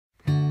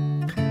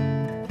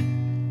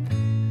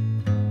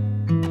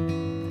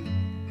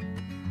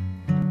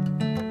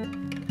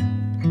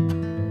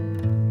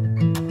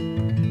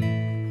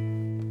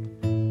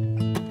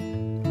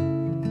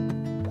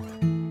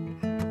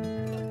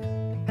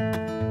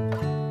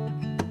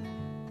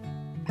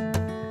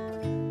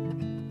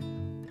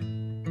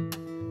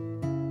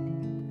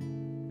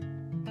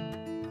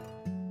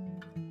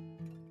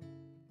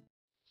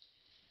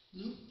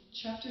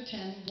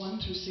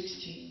through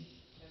 16.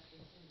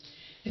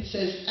 It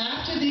says,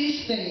 "After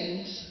these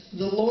things,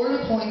 the Lord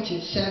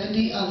appointed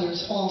 70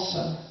 others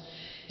also,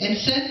 and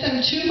sent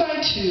them 2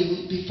 by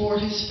 2 before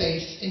his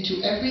face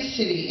into every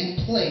city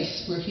and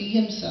place where he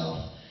himself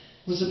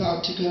was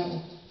about to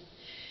go.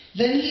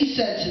 Then he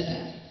said to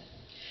them,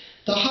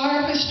 'The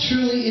harvest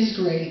truly is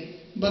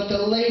great, but the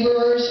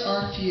laborers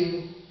are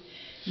few.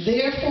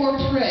 Therefore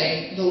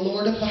pray the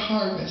Lord of the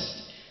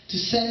harvest to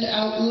send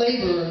out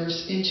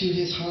laborers into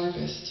his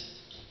harvest.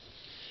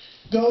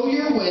 Go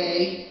your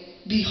way.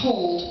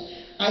 Behold,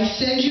 I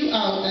send you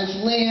out as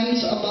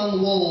lambs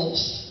among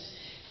wolves.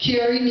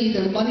 Carry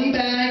neither money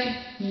bag,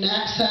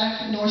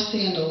 knapsack, nor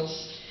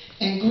sandals,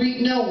 and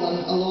greet no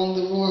one along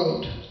the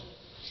road.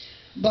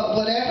 But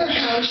whatever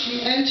house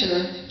you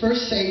enter,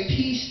 first say,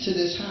 peace to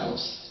this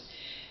house.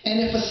 And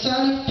if a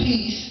son of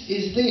peace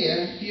is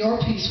there,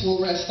 your peace will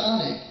rest on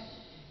it.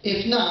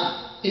 If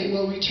not, it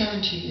will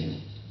return to you.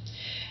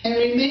 And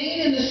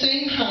remain in the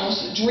same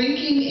house,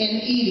 drinking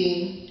and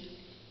eating,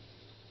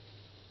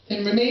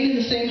 and remain in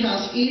the same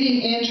house,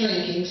 eating and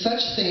drinking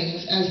such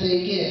things as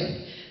they give,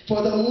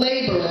 for the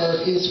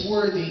laborer is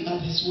worthy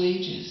of his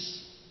wages.'"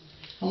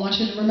 I want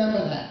you to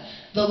remember that.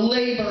 The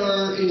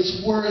laborer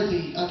is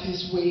worthy of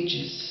his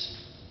wages.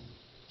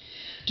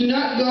 "Do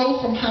not go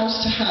from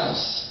house to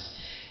house,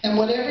 and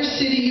whatever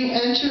city you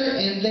enter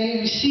and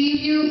they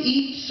receive you,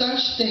 eat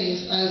such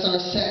things as are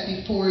set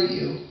before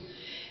you,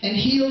 and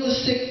heal the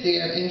sick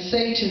there, and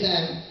say to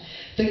them,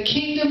 'The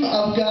kingdom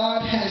of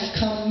God has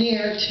come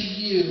near to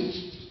you.'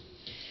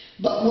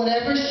 But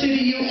whatever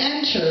city you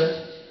enter,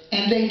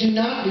 and they do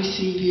not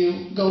receive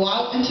you, go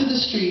out into the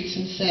streets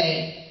and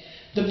say,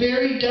 'The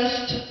very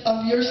dust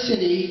of your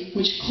city,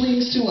 which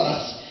clings to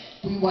us,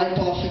 we wipe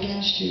off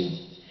against you.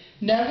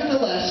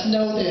 Nevertheless,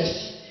 know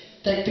this,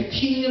 that the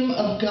kingdom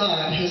of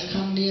God has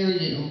come near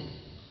you.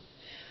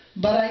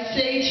 But I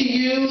say to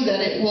you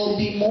that it will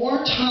be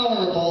more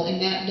tolerable in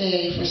that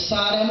day for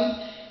Sodom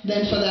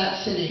than for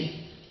that city.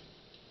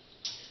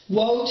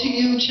 Woe to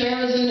you,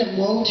 Chorazin, and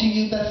woe to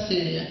you,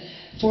 Bethsaida!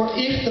 For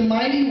if the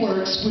mighty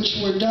works which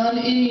were done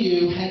in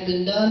you had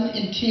been done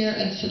in Tyre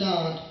and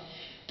Sidon,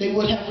 they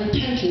would have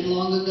repented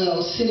long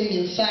ago, sitting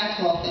in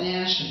sackcloth and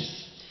ashes.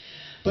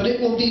 But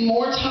it will be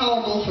more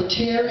tolerable for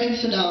Tyre and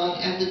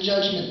Sidon at the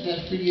judgment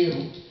than for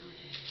you.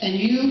 And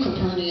you,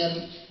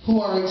 Capernaum, who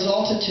are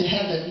exalted to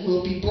heaven,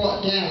 will be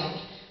brought down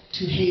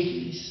to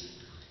Hades.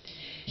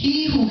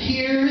 He who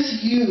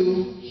hears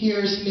you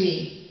hears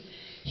me.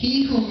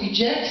 He who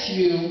rejects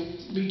you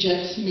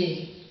rejects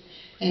me.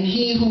 And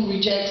he who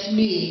rejects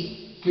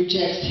me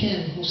rejects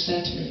him who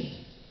sent me."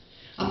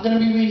 I'm going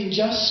to be reading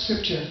just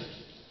scripture.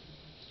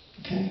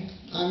 Okay?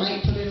 I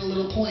might put in a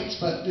little points,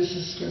 but this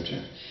is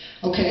scripture.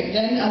 Okay,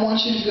 then I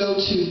want you to go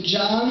to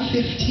John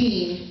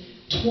 15,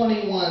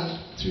 21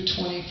 through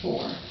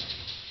 24.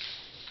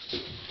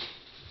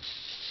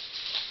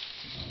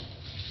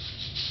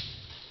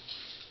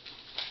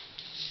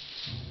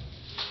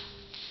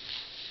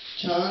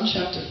 John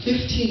chapter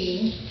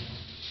 15,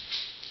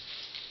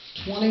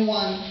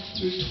 21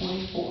 through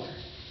 24.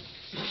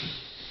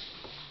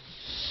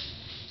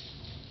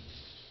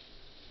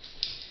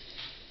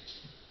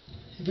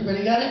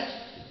 Everybody got it?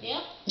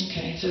 Yep.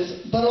 Okay, it says,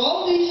 "But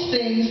all these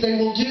things they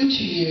will do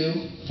to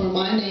you for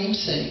my name's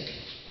sake,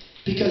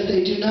 because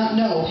they do not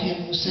know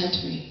him who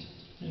sent me."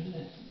 Wait a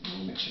minute, I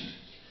want to make sure.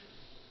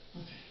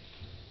 Okay.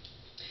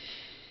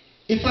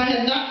 "If I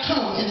had not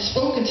come and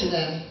spoken to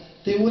them,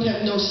 they would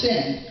have no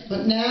sin,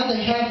 but now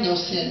they have no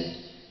sin,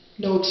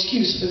 no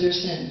excuse for their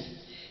sin.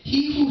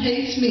 He who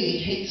hates me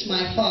hates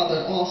my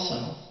Father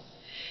also.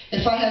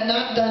 If I had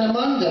not done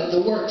among them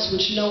the works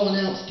which no one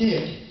else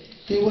did,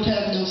 they would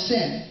have no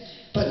sin.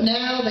 But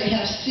now they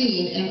have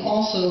seen and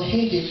also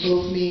hated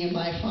both me and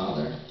my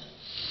Father.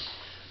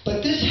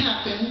 But this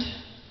happened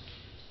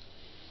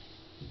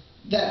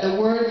that the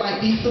word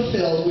might be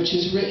fulfilled, which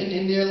is written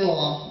in their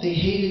law, they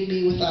hated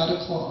me without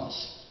a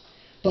clause.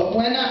 But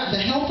when the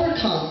Helper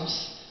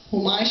comes,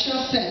 whom I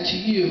shall send to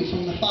you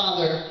from the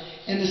Father,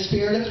 and the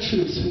Spirit of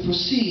truth who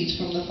proceeds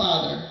from the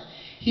Father,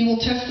 he will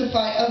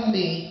testify of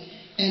me,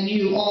 and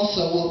you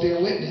also will bear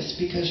witness,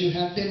 because you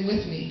have been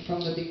with me from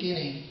the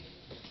beginning."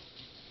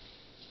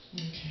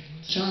 Okay.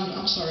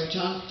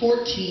 John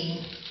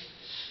 14,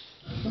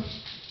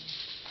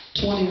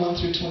 21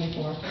 through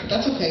 24. But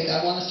that's okay,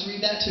 God wants us to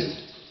read that too.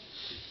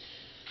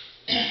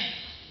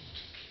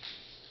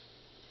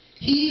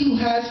 "He who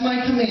has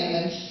my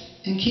commandments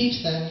and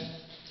keeps them,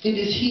 it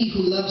is he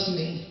who loves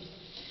me.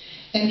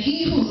 And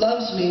he who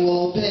loves me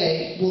will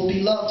be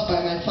loved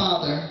by my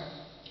Father,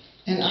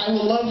 and I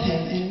will love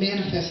him and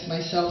manifest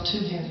myself to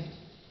him."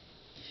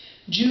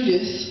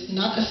 Judas,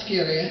 not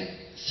Iscariot,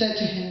 said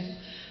to him,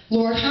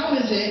 "Lord, how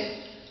is it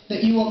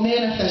that you will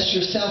manifest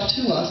yourself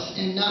to us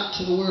and not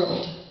to the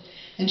world?"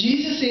 And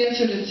Jesus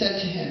answered and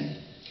said to him,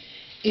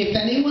 "If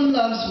anyone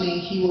loves me,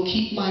 he will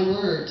keep my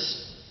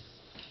words,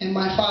 and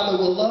my Father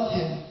will love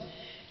him,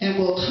 and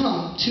will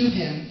come to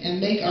him and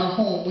make our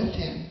home with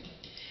him.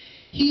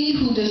 He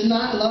who does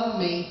not love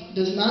me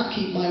does not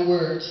keep my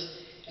words,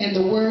 and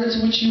the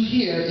words which you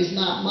hear is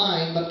not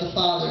mine, but the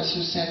Father's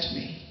who sent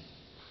me.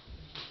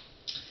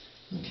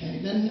 Okay,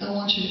 then I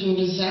want you to go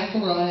to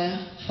Zechariah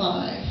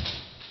 5.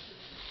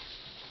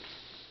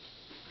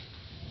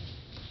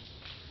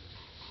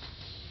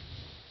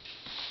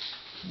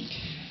 Okay.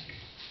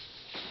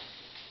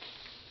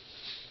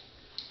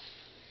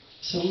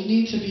 So we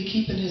need to be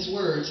keeping his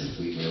words if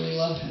we really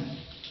love him.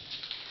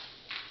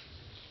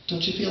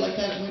 Don't you feel like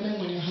that, women,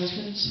 when your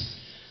husbands?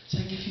 It's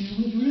like, if you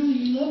would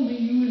really love me,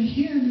 you would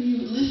hear me, you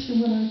would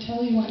listen when I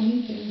tell you I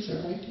mean things, or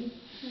I do.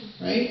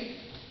 Right?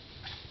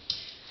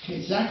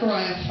 Okay,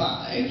 Zechariah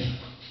 5.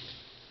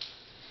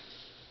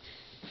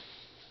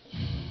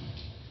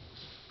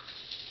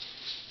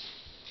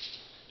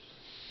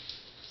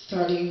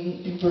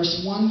 Starting in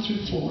verse 1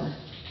 through 4.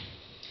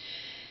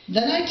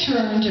 Then I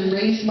turned and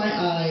raised my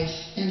eyes,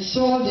 and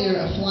saw there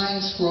a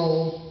flying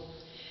scroll.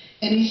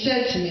 And he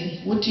said to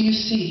me, "What do you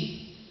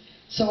see?"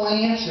 So I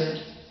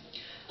answered,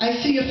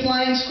 "I see a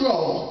flying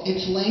scroll.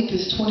 Its length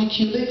is 20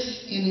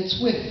 cubits, and its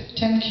width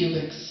 10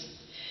 cubits.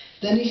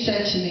 Then he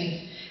said to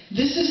me,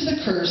 "This is the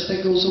curse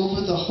that goes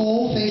over the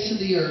whole face of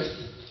the earth.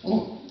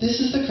 Oh, this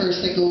is the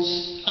curse that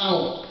goes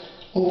out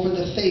over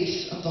the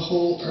face of the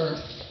whole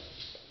earth.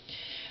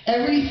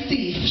 Every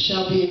thief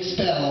shall be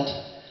expelled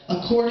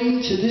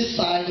according to this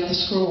side of the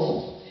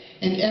scroll,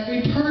 and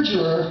every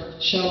perjurer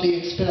shall be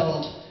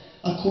expelled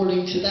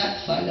according to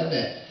that side of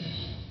it.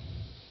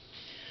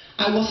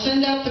 I will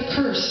send out the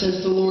curse,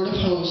 says the Lord of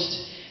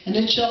hosts, and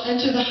it shall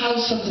enter the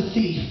house of the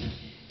thief,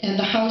 and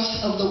the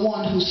house of the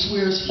one who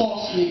swears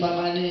falsely by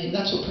my name."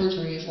 That's what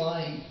perjury is,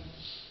 lying.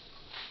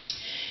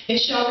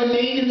 "It shall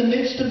remain in the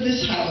midst of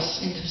this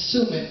house and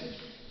consume it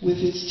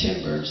with its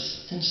timbers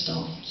and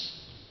stones."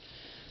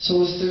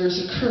 So there's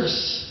a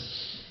curse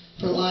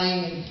for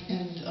lying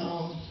and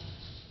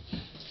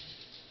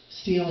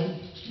stealing.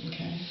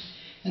 Okay.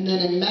 And then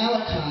in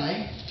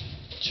Malachi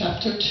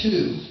chapter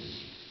 2,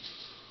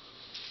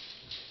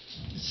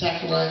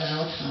 Zechariah,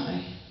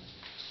 Malachi.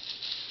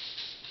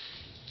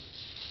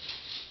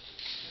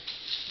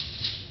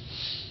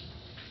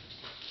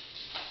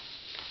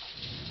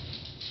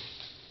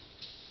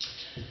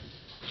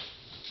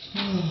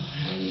 Oh,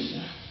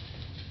 hallelujah.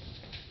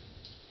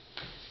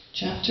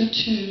 Chapter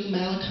 2,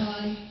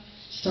 Malachi,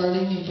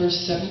 starting in verse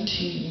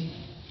 17.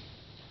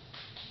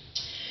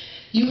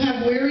 "You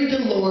have wearied the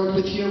Lord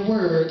with your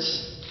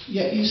words,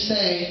 yet you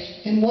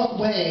say, 'In what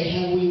way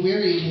have we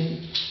wearied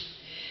him?'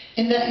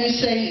 In that you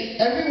say,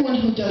 'Everyone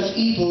who does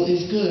evil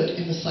is good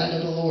in the sight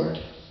of the Lord,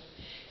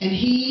 and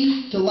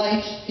he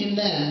delights in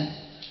them,'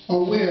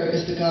 or where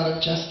is the God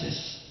of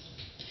justice?"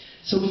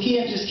 So we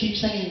can't just keep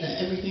saying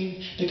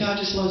that God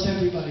just loves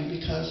everybody,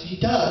 because he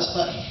does,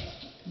 but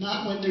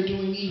not when they're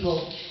doing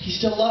evil. He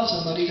still loves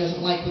them, but he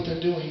doesn't like what they're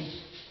doing.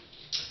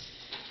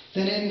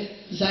 Then in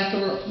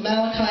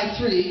Malachi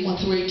 3, 1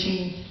 through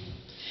 18.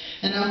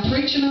 And I'm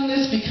preaching on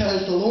this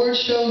because the Lord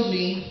showed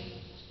me,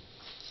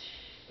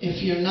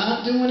 if you're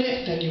not doing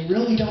it, then you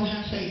really don't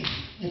have faith.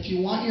 If you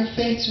want your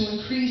faith to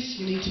increase,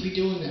 you need to be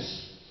doing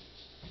this.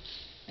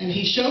 And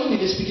he showed me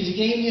this because he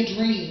gave me a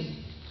dream.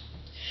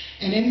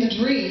 And in the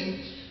dream,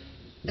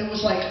 it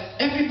was like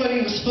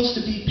everybody was supposed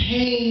to be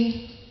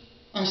paying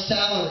our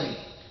salary.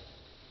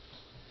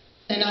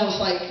 And I was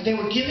like, they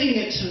were giving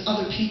it to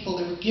other people.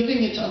 They were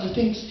giving it to other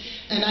things.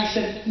 And I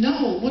said,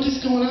 "No, what is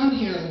going on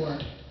here,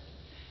 Lord?"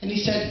 And he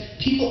said,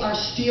 "People are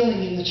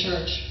stealing in the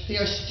church. They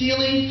are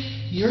stealing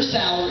your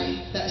salary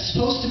that is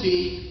supposed to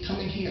be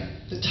coming here.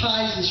 The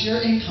tithes is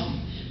your income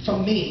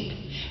from me.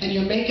 And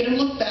you're making them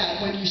look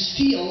bad when you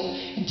steal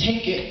and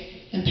take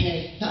it and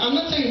pay." Now, I'm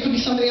not saying it could be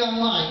somebody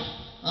online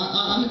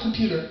on the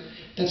computer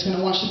that's going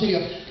to watch the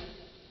video.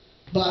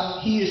 But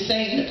he is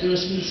saying that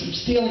there's been some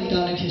stealing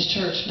done in his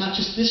church, not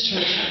just this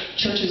church,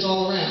 churches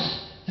all around.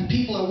 And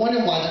people are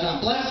wondering why they're not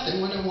blessed and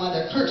wondering why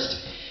they're cursed.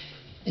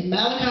 In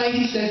Malachi,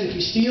 he says, if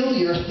you steal,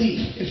 you're a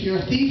thief. If you're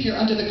a thief, you're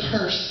under the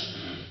curse.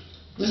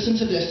 Listen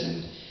to this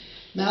in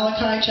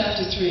Malachi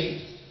chapter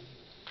 3.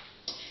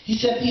 He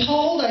said,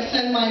 "Behold, I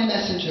send my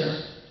messenger,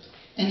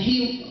 and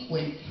he..."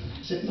 Wait,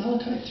 is it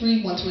Malachi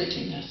 3, 1 through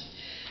 18? Yes.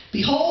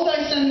 "Behold,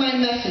 I send my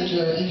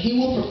messenger, and he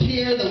will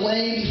prepare the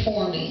way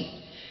before me.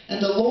 And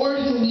the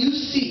Lord whom you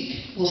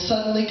seek will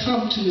suddenly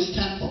come to his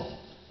temple.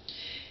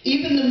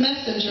 Even the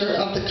messenger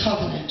of the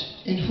covenant,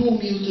 in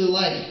whom you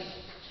delight.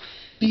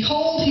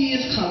 Behold, he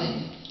is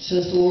coming,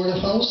 says the Lord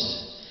of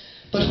hosts.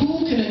 But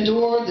who can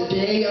endure the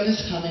day of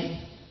his coming?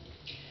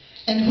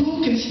 And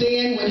who can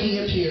stand when he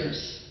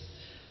appears?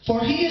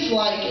 For he is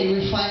like a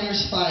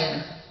refiner's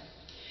fire,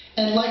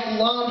 and like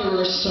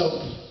launderer's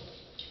soap.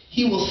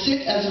 He will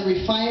sit as a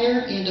refiner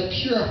and a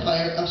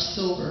purifier of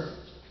silver.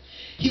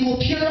 He will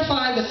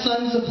purify the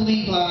sons of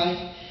Levi,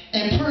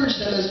 and purge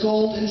them as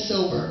gold and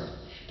silver,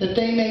 that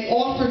they may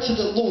offer to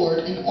the Lord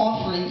an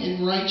offering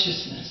in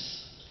righteousness.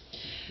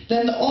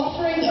 Then the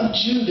offering of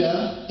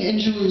Judah and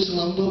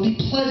Jerusalem will be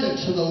pleasant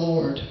to the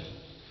Lord,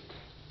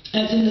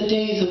 as in the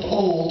days of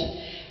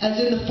old, as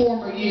in the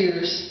former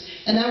years.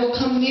 And I will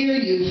come near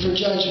you for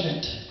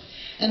judgment,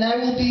 and I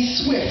will be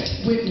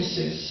swift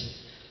witnesses.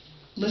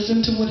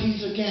 Listen to what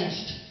he's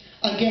against.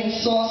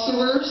 Against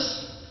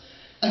sorcerers,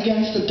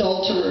 against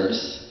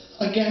adulterers,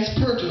 against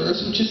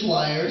perjurers, which is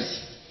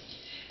liars,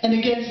 and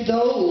against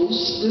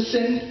those,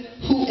 listen,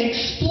 who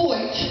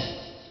exploit,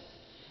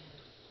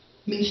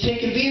 means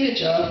take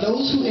advantage of,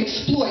 those who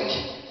exploit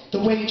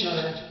the wage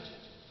earner.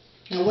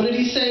 Now what did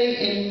he say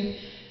in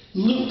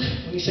Luke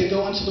when he said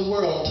go into the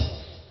world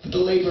with the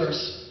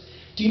laborers?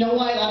 Do you know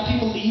why a lot of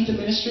people leave the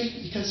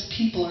ministry? Because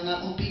people are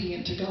not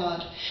obedient to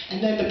God.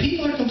 And then the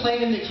people are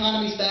complaining the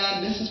economy's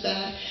bad, and this is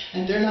bad,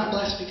 and they're not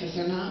blessed because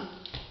they're not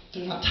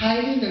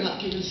tithing, they're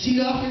not giving seed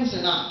offerings,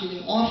 they're not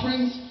giving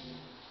offerings,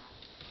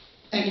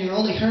 and you're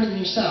only hurting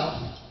yourself.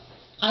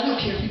 I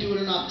don't care if you do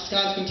it or not, because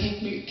God's going to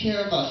take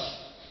care of us.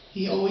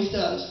 He always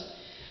does.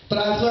 But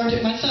I've learned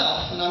it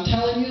myself, and I'm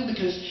telling you,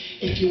 because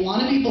if you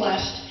want to be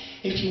blessed,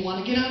 if you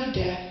want to get out of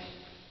debt,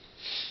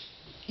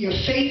 your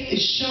faith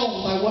is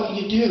shown by what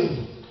you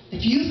do.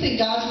 If you think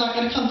God's not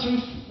going to come through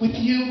with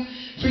you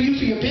for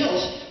your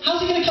bills,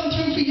 how's he going to come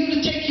through for you to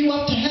take you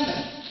up to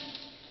heaven?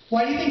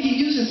 Why do you think he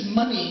uses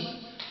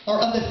money or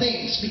other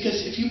things?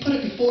 Because if you put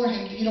it before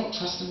him, you don't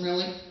trust him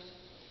really.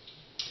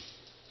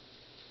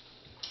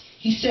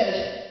 He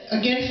says,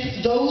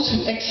 against those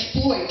who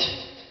exploit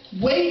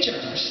wage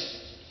earners.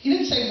 He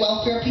didn't say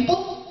welfare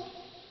people.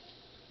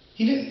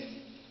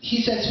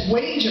 He says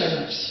wage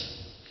earners.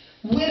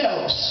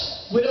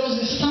 Widows. Widows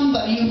is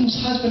somebody whose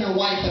husband or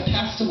wife had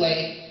passed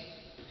away.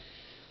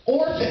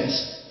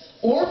 Orphans.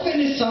 Orphan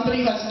is somebody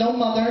who has no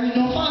mother and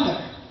no father.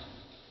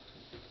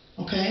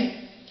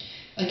 Okay?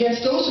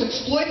 Against those who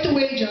exploit the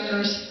wage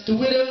earners, the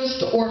widows,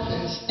 the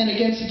orphans, and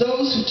against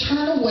those who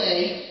turn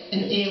away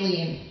an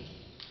alien.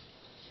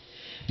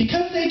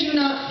 Because they do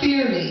not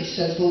fear me,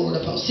 says the Lord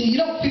of hosts. See, you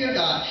don't fear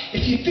God.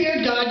 If you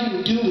feared God, you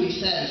would do what he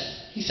says.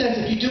 He says,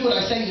 if you do what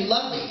I say, you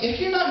love me. If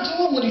you're not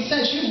doing what he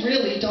says, you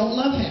really don't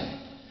love him.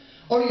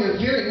 Or you're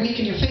very weak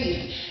in your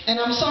faith. And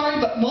I'm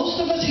sorry, but most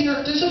of us here,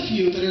 there's a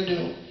few that are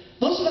new.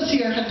 Most of us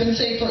here have been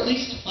saved for at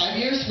least 5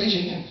 years. Raise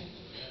your hand.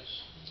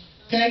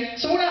 Okay?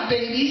 So we're not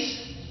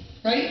babies,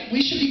 right?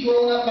 We should be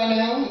grown up by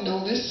now and know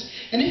this.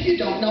 And if you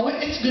don't know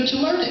it, it's good to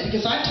learn it.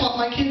 Because I taught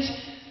my kids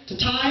to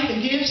tithe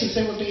and give since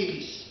they were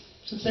babies.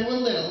 Since they were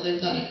little, they've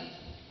done it.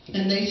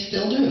 And they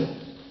still do.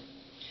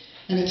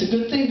 And it's a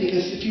good thing,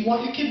 because if you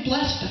want your kid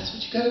blessed, that's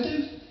what you got to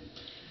do.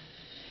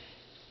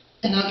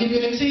 And I'll give you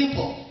an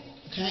example.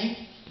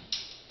 Okay?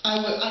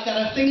 I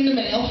got a thing in the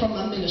mail from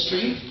a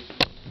ministry,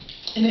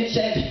 and it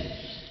said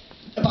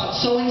about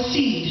sowing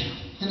seed.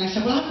 And I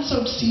said, well, I haven't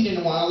sowed seed in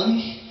a while.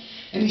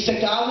 And he said,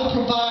 God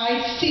will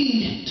provide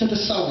seed to the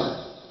sower.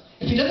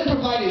 If he doesn't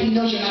provide it, he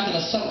knows you're not going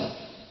to sow it.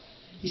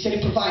 He said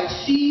he provides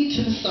seed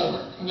to the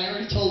sower. And I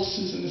already told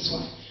Susan this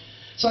one.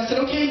 So I said,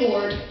 okay,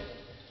 Lord.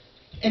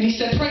 And he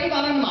said, pray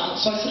about an amount.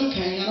 So I said,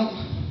 okay,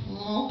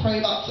 I'll pray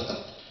about it.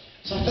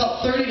 So I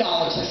felt $30.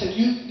 I said,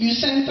 you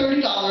send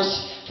 $30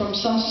 from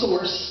some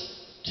source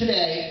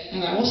today,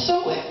 and I will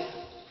sow it.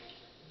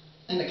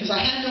 And because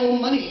I had no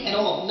money at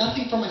all,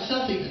 nothing for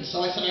myself even.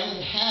 So I said, I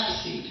only have a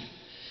seed.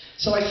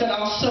 So I said,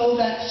 I'll sow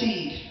that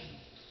seed.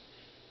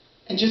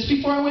 And just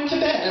before I went to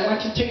bed, I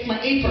went to take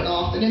my apron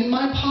off, and in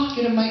my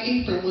pocket of my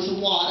apron was a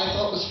wad. I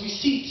thought it was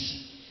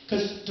receipts,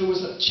 because there was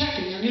a check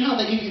in there. You know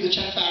how they give you the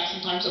check back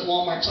sometimes at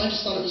Walmart, so I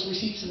just thought it was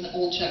receipts in the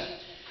old check.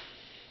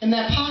 In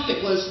that pocket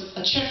was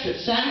a check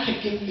that Zach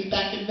had given me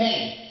back in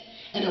May,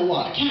 and a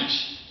wad of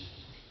cash.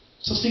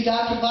 So see,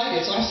 God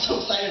provided, so I was so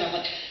excited. I'm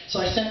like, so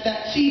I sent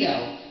that seed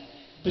out.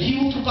 But he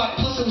will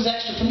provide, plus it was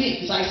extra for me,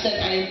 because I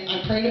said,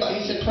 I prayed about,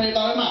 he said, pray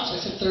about an amount. So I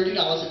said $30.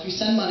 If you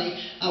send money,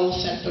 I will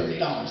send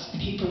 $30. And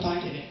he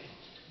provided it.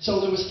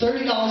 So there was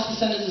 $30 to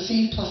send as a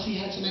seed, plus he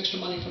had some extra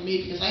money for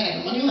me, because I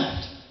had no money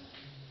left.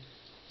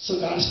 So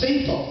God is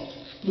faithful.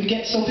 We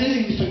get so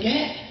busy, we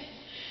forget.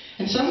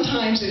 And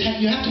sometimes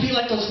you have to be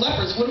like those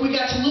lepers. What do we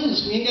got to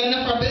lose? We ain't got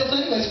enough for our bills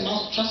anyways, we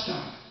might trust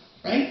God.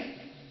 Right?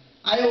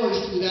 I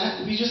always do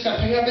that. We just got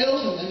to pay our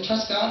bills and then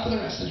trust God for the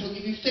rest, and he'll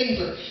give you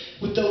favor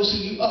with those who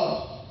you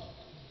owe.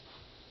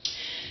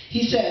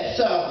 He said,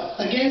 so,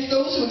 against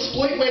those who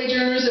exploit wage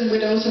earners and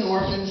widows and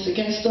orphans,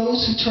 against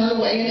those who turn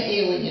away an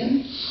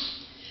alien,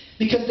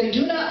 because they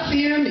do not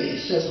fear me,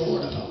 says the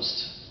Lord of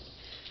hosts.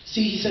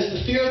 See, he says,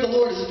 the fear of the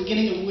Lord is the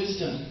beginning of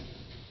wisdom.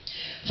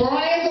 For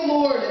I am the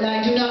Lord, and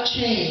I do not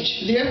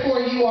change.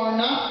 Therefore you are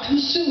not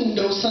consumed,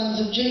 O sons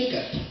of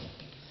Jacob.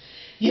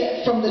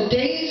 Yet from the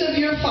days of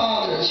your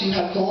fathers you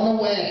have gone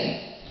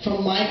away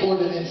from my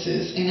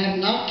ordinances, and have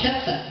not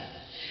kept them.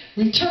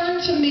 Return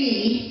to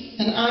me,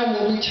 and I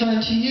will return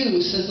to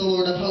you, says the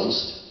Lord of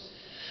hosts.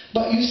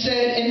 But you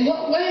said, in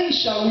what way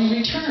shall we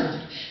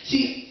return?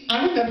 See,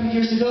 I remember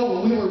years ago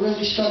when we were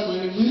really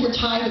struggling, and we were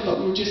tithing, but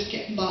we were just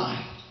getting by.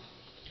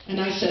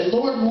 And I said,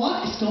 Lord,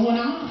 what is going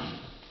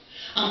on?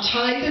 I'm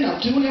tithing,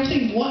 I'm doing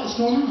everything, what is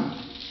going on?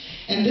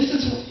 And this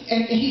is,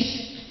 and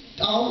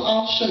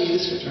I'll show you the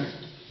scripture.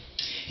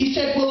 He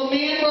said, will a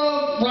man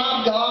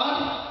rob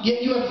God?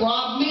 Yet you have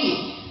robbed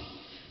me.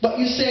 But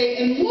you say,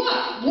 in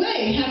what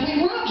way have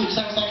we robbed you? Because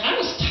I was like, I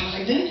was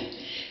tithing.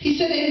 He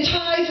said, in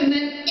tithes, and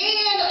then,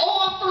 and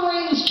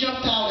offerings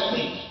jumped out at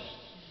me.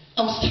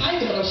 I was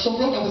tithing, but I was so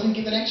broke I wasn't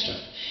giving extra.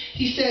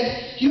 He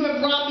said, you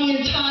have robbed me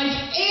in tithes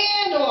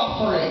and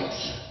offerings.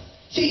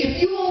 See, if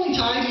you only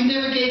tithe, you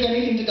never gave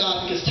anything to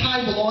God, because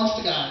tithe belongs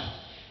to God.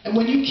 And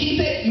when you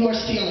keep it, you are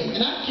stealing. And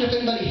I don't care if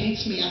anybody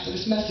hates me after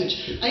this message.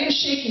 I am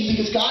shaking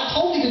because God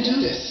told me to do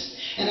this,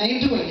 and I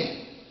am doing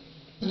it.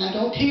 And I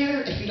don't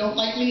care if you don't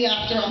like me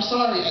after. I'm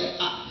sorry.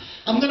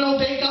 I'm going to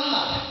obey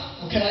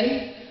God,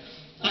 okay?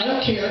 I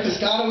don't care, because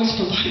God always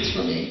provides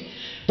for me.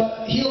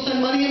 But He'll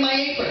send money in my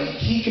apron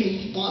if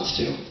He wants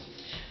to.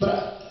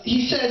 But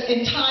He says,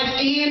 in tithes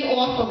and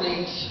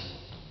offerings.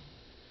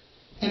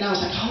 And I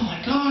was like, oh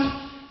my God.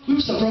 We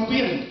were so broke,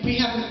 we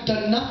haven't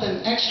done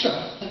nothing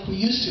extra like we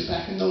used to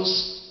back in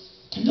those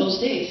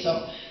days.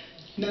 So,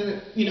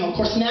 you know, of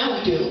course now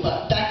we do,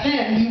 but back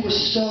then we were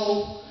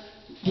so,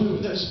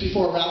 that was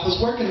before Ralph was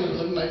working, we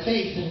were living by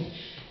faith, and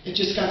it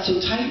just got so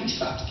tight we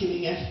stopped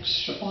giving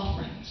extra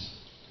offerings.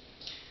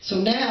 So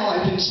now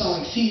I've been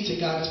sowing seeds and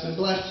God has been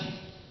blessing.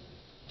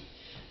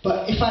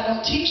 But if I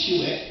don't teach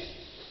you it,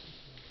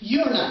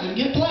 you're not going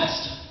to get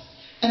blessed.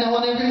 And I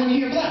want everyone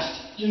here blessed.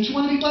 Don't you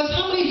want to be blessed?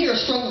 How many here are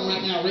struggling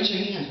right now? Raise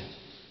your hand.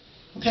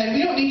 Okay,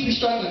 we don't need to be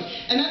struggling.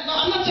 And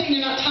I'm not saying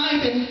you're not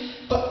tithing,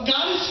 but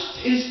God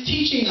is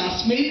teaching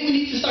us. Maybe we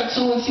need to start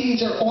sowing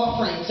seeds or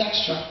offerings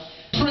extra.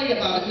 Pray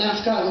about it and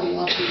ask God what He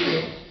wants you to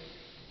do.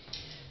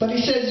 But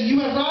He says, you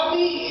have robbed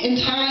me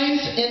in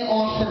tithes and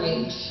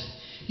offerings.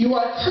 You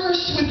are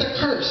cursed with a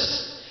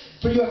curse,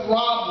 for you have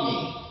robbed me,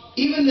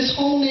 even this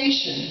whole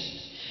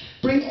nation.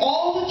 Bring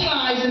all the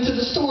tithes into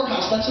the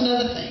storehouse. That's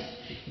another thing.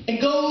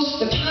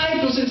 The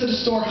tithe goes into the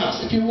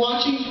storehouse. If you're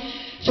watching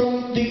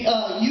from the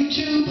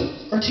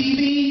YouTube or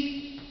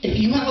TV, if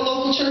you have a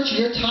local church,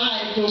 your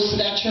tithe goes to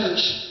that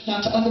church,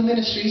 not to other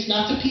ministries,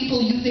 not to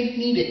people you think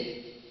need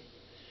it.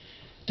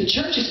 The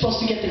church is supposed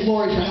to get the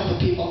glory for helping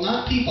people,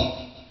 not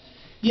people.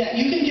 Yeah,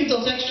 you can give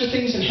those extra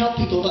things and help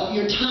people, but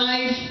your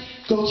tithes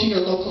go to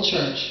your local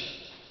church.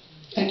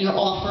 And your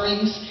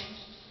offerings,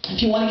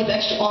 if you want to give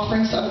extra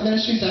offerings to other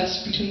ministries,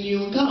 that's between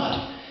you and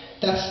God.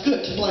 That's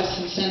good to bless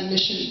and send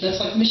mission.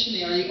 That's like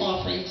missionary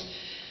offerings,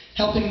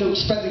 helping to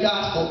spread the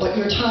gospel. But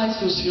your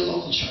tithes goes to your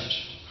local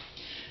church.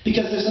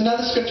 Because there's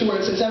another scripture where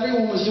it says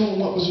everyone was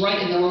doing what was right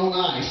in their own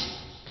eyes.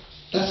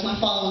 That's not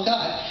following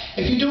God.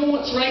 If you're doing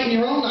what's right in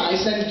your own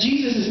eyes, then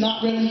Jesus is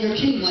not really your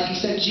king. Like He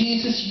said,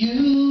 Jesus,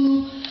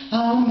 you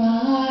are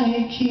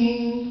my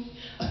king.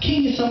 A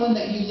king is someone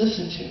that you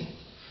listen to.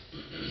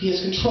 He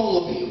has control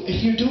over you.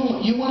 If you're doing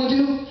what you want to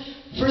do,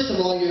 first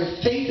of all, your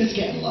faith is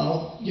getting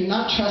low, you're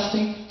not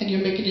trusting, and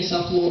you're making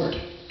yourself Lord.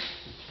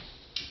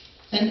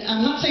 And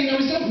I'm not saying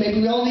nobody's doing it.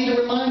 Maybe we all need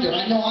a reminder.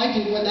 I know I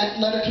did when that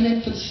letter came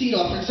in for the seed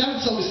offerings. I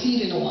haven't sowed a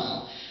seed in a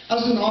while. I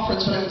was doing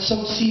offerings, but I haven't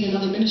sowed seed in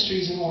other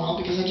ministries in a while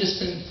because it's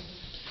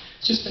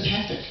just been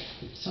hectic.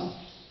 So,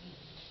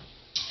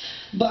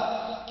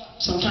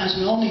 but sometimes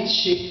we all need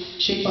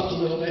to shape up a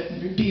little bit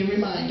and be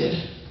reminded.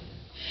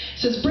 It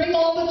says, bring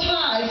all the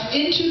tithes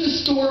into the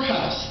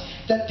storehouse,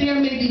 that there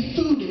may be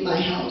food in my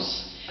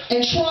house.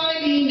 And try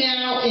me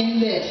now in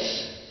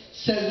this,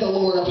 says the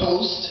Lord of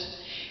hosts,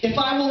 if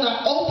I will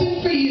not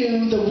open for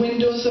you the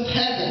windows of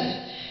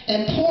heaven,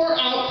 and pour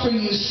out for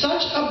you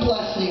such a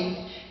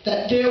blessing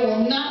that there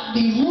will not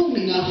be room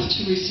enough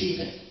to receive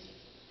it.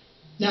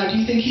 Now, do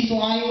you think He's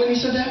lying when He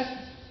said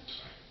that?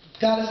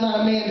 God is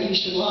not a man that He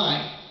should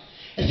lie.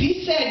 If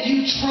He said,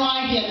 you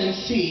try Him and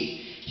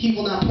see, He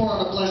will not pour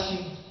out a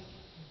blessing.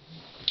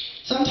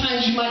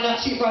 Sometimes you might not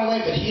see it right away,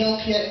 but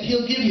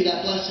He'll give you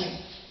that blessing.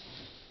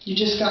 You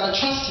just got to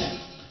trust Him.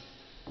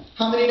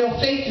 How many know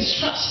faith is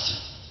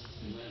trust?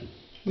 Amen.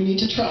 We need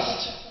to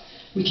trust.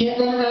 We can't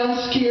run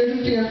around scared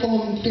and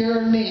fearful and fear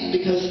of man,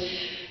 because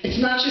it's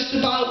not just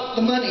about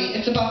the money,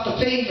 it's about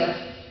the favor.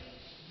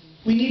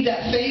 We need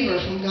that favor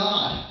from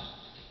God.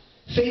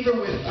 Favor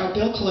with our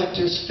bill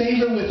collectors,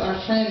 favor with our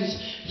friends,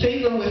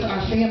 favor with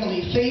our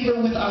family,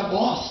 favor with our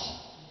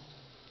boss.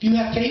 If you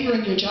have favor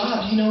in your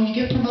job, you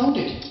get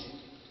promoted.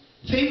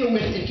 Favor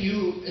with, if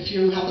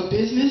you have a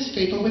business,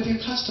 favor with your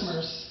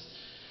customers.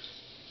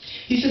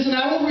 He says, and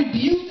I will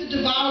rebuke the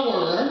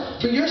devourer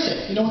for your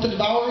sake. You know what the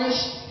devourer is?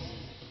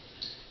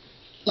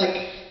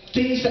 Like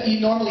things that you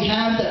normally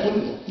have that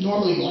wouldn't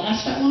normally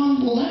last that long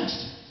will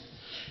last.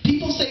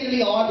 People say to me,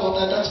 oh, I bought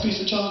that. That's a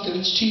piece of junk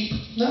and it's cheap.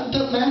 No, it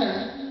doesn't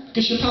matter,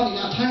 because you're probably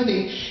not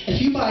tithing.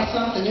 If you buy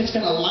something, it's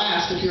going to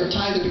last if you're a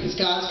tither, because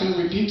God's going to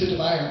rebuke the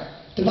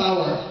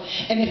devourer.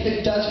 And if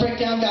it does break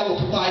down, God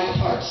will provide the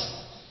parts.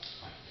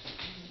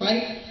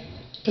 Right?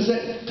 Because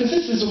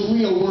this is a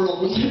real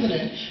world we're living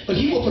in. But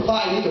He will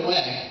provide either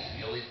way.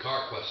 He'll leave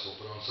CarQuest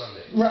open on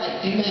Sunday.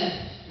 Right.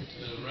 Amen.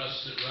 The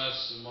rust that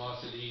rusts, the moth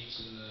that eats,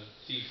 and the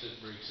thief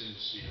that breaks in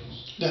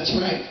steals. That's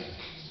right.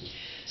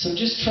 So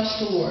just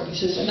trust the Lord. He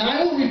says, and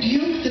I will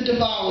rebuke the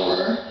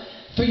devourer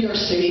for your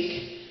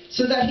sake,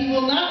 so that he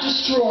will not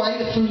destroy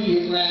the fruit of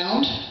your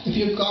ground. If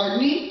you're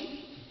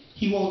gardening,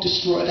 He won't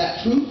destroy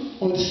that fruit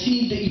or the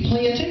seed that you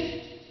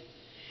planted.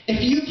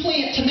 If you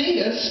plant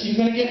tomatoes, you're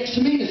going to get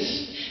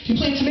tomatoes. If you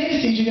plant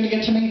tomato seeds, you're going to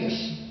get tomatoes.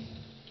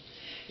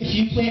 If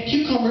you plant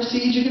cucumber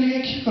seeds, you're going to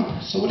get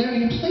cucumbers. So whatever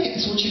you plant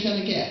is what you're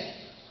going to get.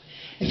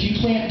 If you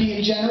plant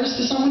being generous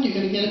to someone, you're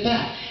going to get it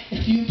back.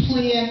 If you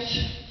plant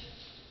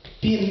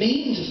being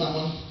mean to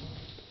someone,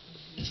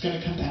 it's going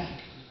to come back.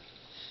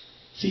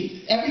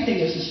 See, everything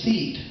is a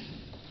seed.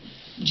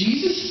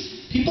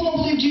 People don't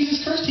believe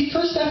Jesus cursed. He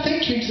cursed that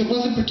fig tree because it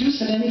wasn't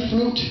producing any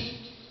fruit.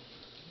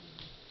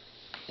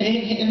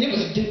 And it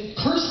was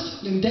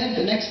cursed and dead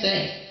the next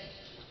day.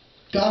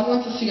 God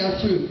wants to see our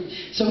fruit.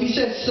 So he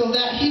says, so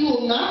that he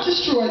will not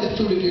destroy the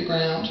fruit of your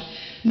ground,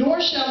 nor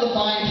shall the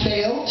vine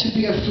fail to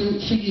bear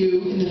fruit for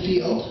you in the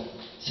field,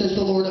 says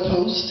the Lord of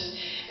hosts.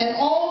 And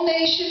all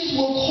nations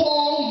will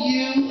call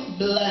you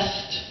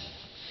blessed.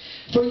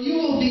 For you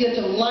will be a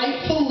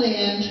delightful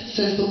land,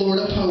 says the Lord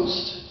of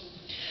hosts.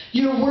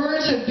 Your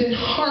words have been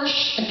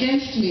harsh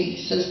against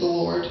me, says the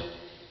Lord.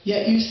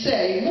 Yet you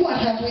say,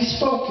 what have we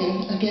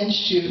spoken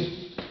against you?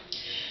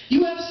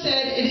 You have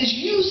said it is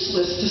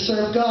useless to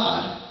serve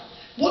God.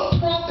 What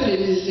profit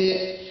is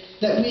it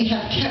that we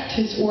have kept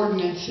his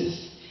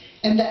ordinances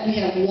and that we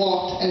have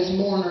walked as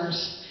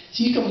mourners?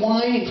 So you can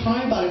whine and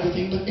cry about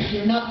everything, but if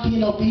you're not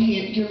being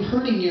obedient, you're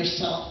hurting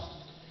yourself.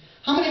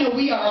 How many know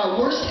we are our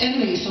worst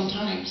enemies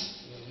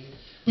sometimes?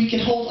 We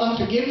can hold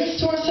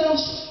unforgiveness to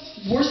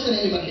ourselves worse than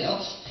anybody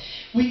else.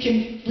 We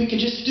can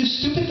just do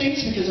stupid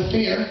things because of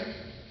fear.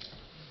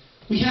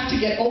 We have to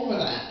get over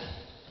that.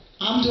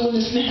 I'm doing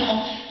this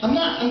now. I'm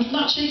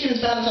not shaking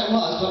as bad as I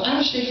was, but I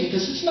was shaking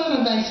because it's not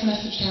a nice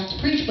message to have to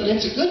preach, but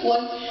it's a good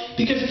one,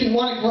 because if you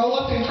want to grow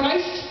up in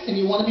Christ and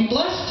you want to be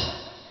blessed,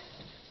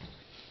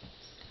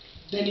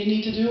 then you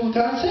need to do what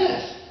God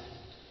says.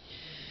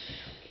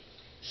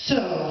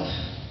 So,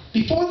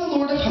 before the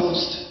Lord of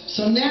hosts,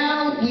 so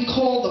now we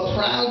call the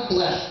proud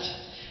blessed,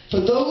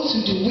 for those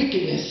who do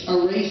wickedness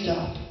are raised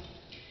up.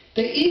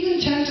 They even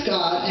tempt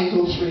God and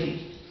go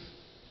free.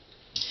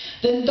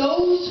 Then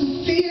those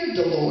who feared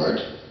the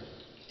Lord,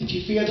 if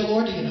you fear the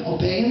Lord, you're going to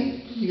obey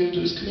him, you're going to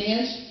do his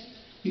commands,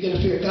 you're going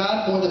to fear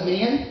God more than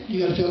man,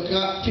 you're going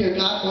to fear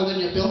God more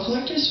than your bill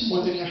collectors, more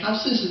than your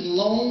houses and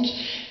loans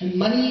and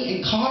money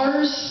and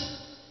cars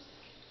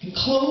and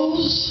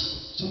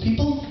clothes. So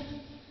people,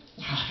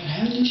 I gotta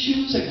have new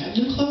shoes, I gotta have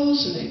new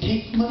clothes, and they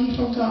take money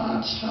from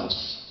God's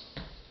house.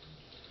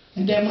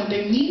 And then when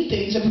they need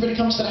things, everybody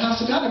comes to the house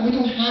of God and we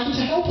don't have it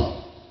to help them.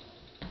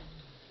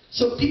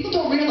 So people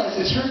don't realize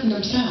it's hurting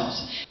themselves.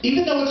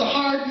 Even though it's a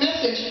hard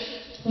message,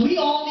 we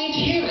all need to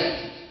hear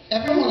it.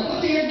 Everyone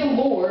who feared the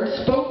Lord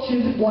spoke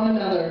to one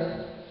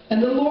another,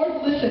 and the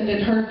Lord listened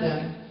and heard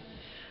them.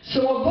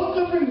 So a book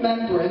of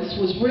remembrance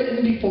was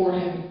written before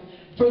him,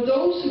 for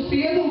those who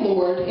fear the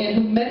Lord and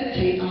who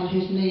meditate on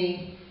his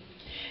name.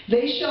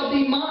 They shall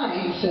be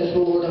mine, says the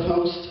Lord of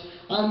hosts,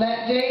 on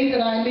that day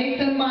that I make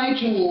them my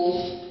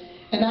jewels,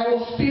 and I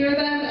will spare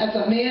them as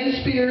a man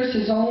spares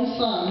his own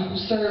son who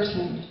serves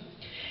him.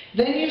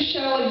 Then you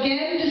shall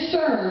again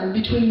discern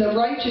between the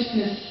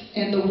righteousness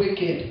and the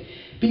wicked,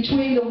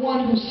 between the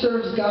one who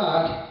serves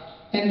God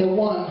and the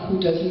one who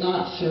does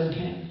not serve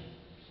him.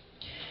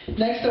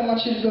 Next, I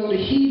want you to go to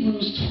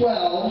Hebrews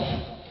 12,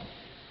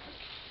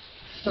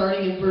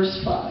 starting in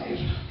verse 5.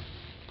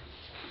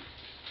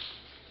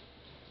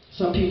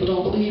 Some people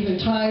don't believe in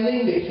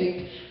tithing. They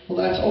think, well,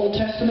 that's Old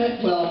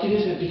Testament. Well, it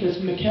isn't,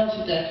 because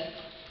Melchizedek,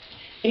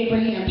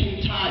 Abraham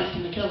paid tithes to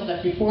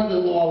Melchizedek before the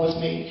law was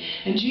made.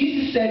 And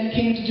Jesus said he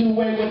came to do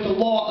away with the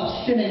law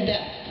of sin and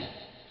death,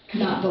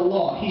 not the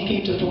law. He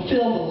came to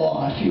fulfill the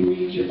law, if you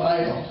read your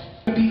Bible.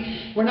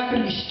 We're not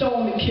going to be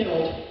stoned and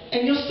killed.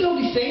 And you'll still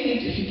be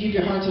saved if you give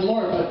your heart to the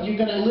Lord, but you're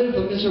going to live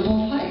a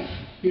miserable life.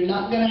 You're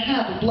not going to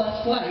have a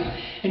blessed life.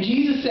 And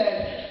Jesus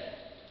said,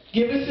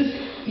 give us this,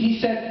 he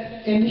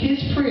said in his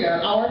prayer,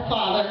 our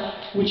Father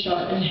which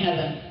art in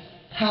heaven,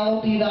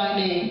 hallowed be thy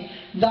name.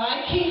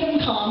 Thy kingdom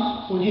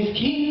come. When his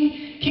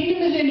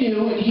kingdom is in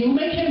you, and he will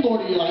make him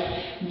Lord of your life,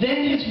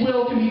 then his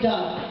will can be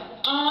done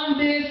on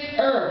this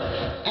earth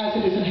as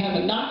it is in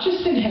heaven. Not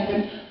just in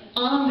heaven,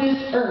 on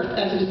this earth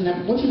as it is in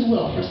heaven. What's his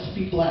will? For us to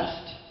be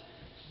blessed.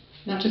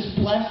 Not just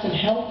blessed and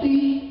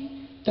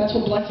healthy. That's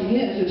what blessing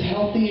is. It's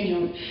healthy in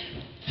your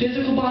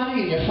physical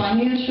body, and your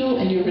financial,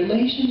 and your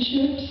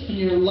relationships, and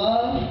your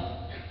love.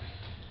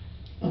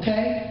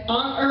 Okay?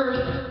 On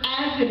earth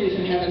as it is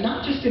in heaven.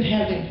 Not just in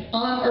heaven.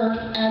 On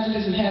earth as it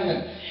is in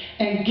heaven.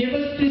 And give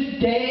us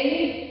this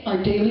day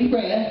our daily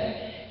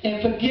bread,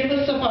 and forgive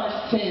us of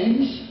our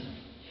sins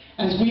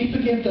as we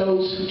forgive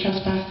those who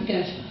trespass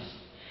against us.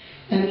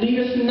 And lead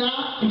us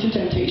not into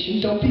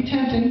temptation. Don't be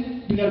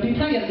tempted. We've got to be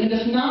praying. Lead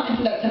us not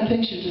into that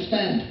temptation to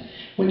spend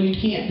when you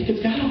can't.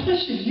 Because God will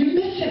bless you. You're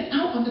missing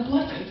out on the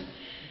blessings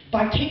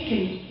by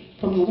taking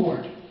from the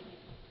Lord.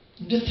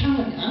 I'm just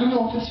telling you. I don't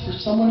know if it's for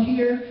someone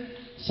here,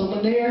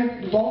 someone there.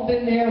 We've all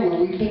been there where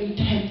we've been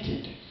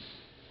tempted.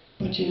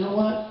 But you know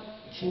what?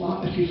 It's a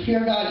lot. If you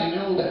fear God, you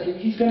know that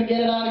he's going to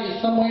get it out of you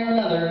some way or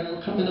another, and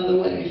it'll come in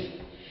other ways.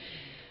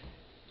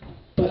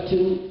 But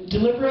to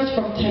deliver us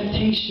from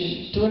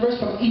temptation, deliver us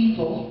from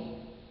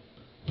evil,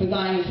 for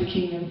thine is the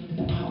kingdom and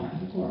the power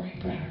and the glory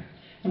forever.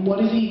 And what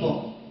is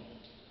evil?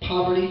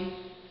 Poverty,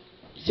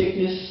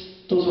 sickness,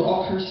 Those are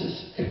all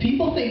curses. If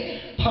people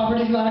think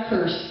poverty is not a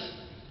curse,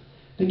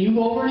 then you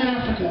go over in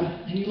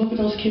Africa and you look at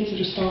those kids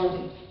that are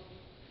starving.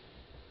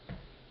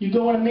 You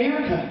go in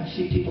America and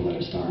see people that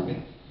are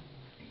starving.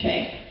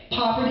 Okay?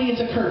 Poverty is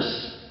a curse.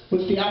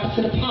 What's the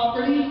opposite of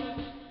poverty?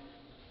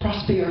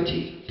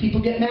 Prosperity.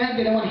 People get mad,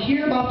 they don't want to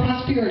hear about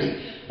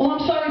prosperity. Well,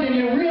 I'm sorry, then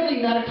you're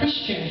really not a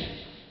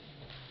Christian.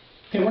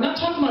 Okay, we're not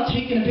talking about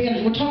taking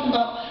advantage, we're talking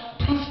about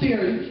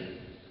prosperity.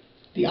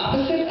 The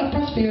opposite of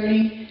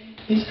prosperity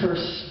is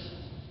curse.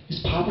 Is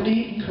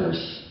poverty and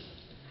curse.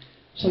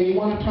 So you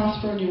want to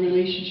prosper in your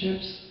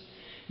relationships?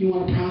 You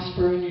want to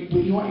prosper in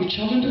you want your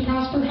children to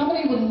prosper? How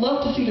many would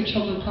love to see their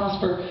children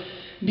prosper?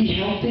 Be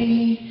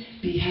healthy,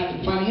 be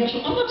having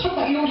financial. I'm not talking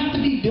about you don't have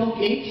to be Bill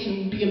Gates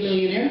and be a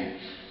millionaire.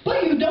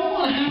 But you don't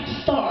want to have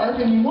to starve,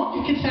 and you want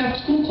your kids to have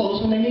school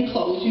clothes when they need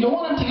clothes. You don't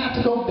want them to have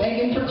to go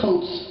begging for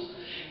coats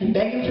and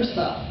begging for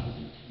stuff.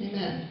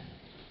 Amen.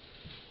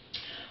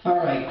 All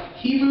right.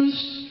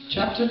 Hebrews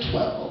chapter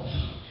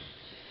 12.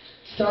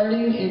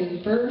 Starting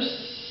in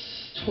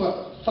verse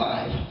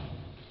 5.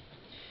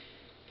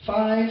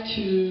 5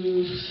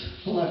 to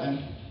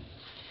 11.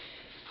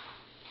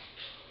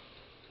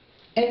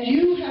 And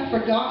you have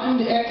forgotten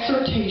the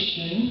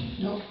exhortation.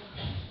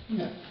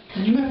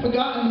 And you have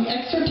forgotten the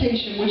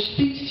exhortation which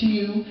speaks to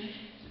you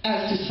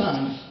as to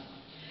sons.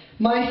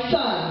 My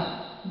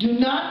son, do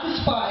not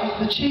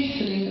despise the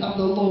chastening of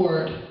the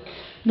Lord,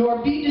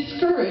 nor be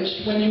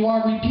discouraged when you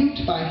are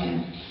rebuked by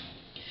him.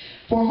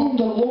 For whom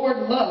the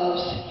Lord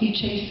loves, he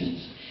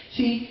chastens.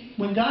 See,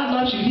 when God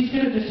loves you, he's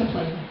going to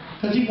discipline you,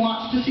 because he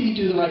wants to see you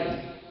do the right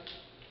thing.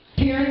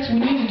 Parents, we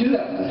need to do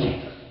that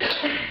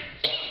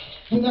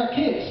with our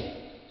kids.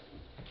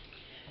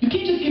 You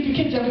can't just give your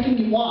kids everything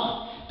you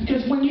want.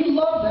 Because when you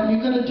love them,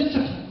 you're going to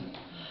discipline them.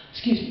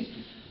 Excuse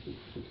me.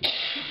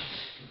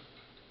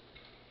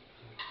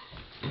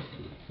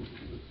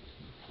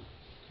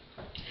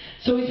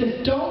 So he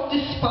says, don't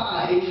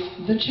despise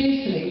the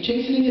chastening.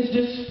 Chastening is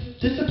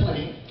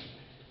disciplining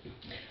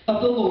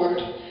of the Lord,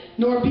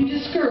 nor be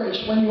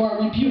discouraged when you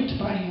are rebuked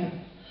by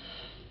him.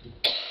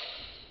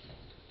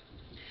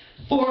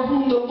 For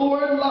whom the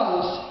Lord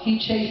loves, he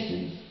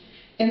chastens,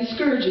 and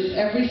scourges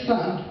every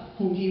son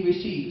whom he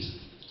receives.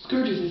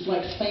 Scourges is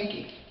like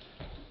spanking.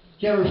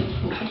 You ever? I'm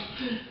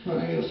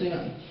not going to say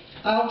nothing.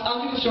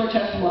 I'll give a short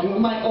testimony.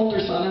 With my older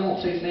son, I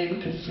won't say his name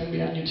because it's going to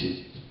be on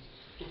YouTube.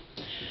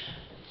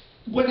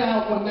 Went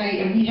out one night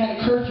and we had a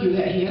curfew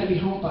that he had to be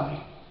home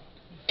by.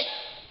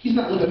 He's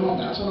not living home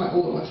now, so my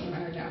older ones are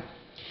married now.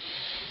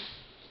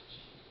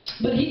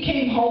 But he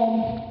came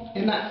home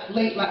and not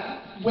late,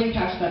 way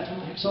past that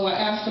time. So I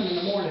asked him in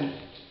the morning.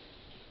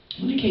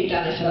 When he came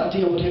down, I said, I'll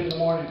deal with him in the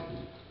morning.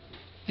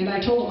 And I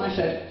told him, I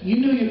said, you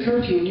knew your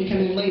curfew and you came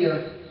in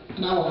later.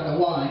 And I want to know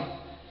why.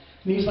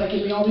 And he was like,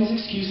 giving me all these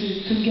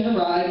excuses. He couldn't get a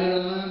ride.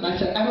 And I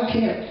said, I don't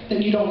care.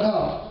 Then you don't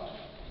go.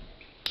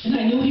 And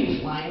I knew he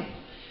was lying.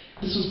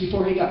 This was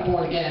before he got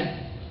born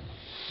again.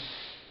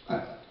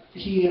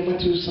 He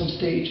went through some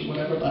stage or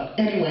whatever. But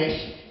anyways.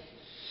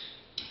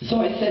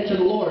 So I said to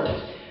the Lord,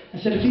 I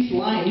said, if he's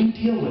lying, you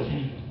deal with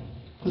him.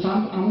 Because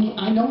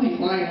I know he's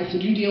lying. I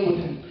said, you deal with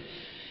him.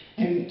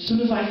 And as soon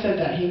as I said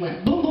that, he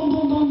went boom, boom,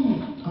 boom,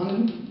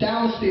 boom,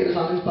 down the stairs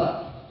on his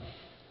butt.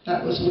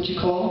 That was what you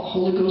call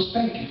Holy Ghost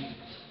spanking.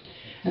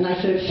 And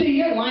I said, see,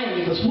 you're lying.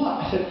 He goes, what?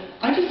 I said,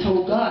 I just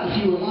told God if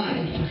you were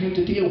lying for him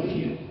to deal with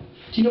you.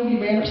 Do you know he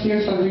ran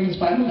upstairs, started reading his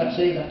Bible, and got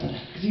saved after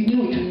that? Because he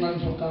knew he couldn't run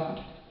from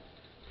God.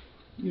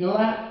 You know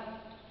that?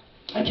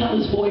 I tell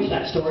his boys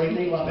that story, and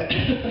they love it.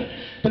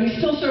 But he's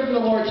still serving the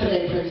Lord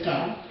today, praise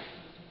God.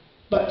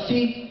 But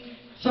see,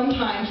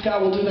 sometimes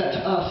God will do that to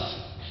us.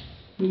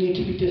 We need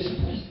to be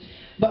disciplined.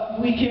 But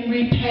we can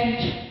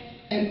repent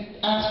and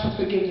ask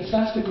for forgiveness.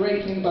 That's the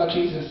great thing about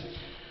Jesus.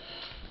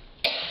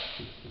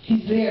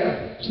 He's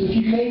there. So if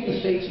you've made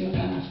mistakes in the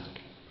past,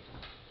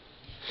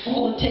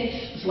 all it takes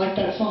is like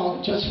that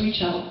song, just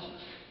reach out.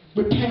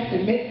 Repent,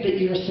 admit that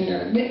you're a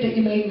sinner, admit that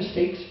you made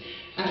mistakes,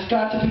 ask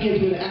God to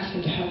forgive you and ask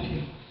him to help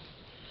you.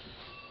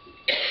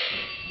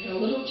 A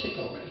little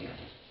tickle right here.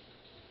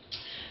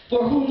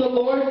 For whom the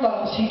Lord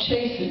loves, he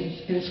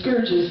chastens and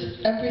scourges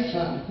every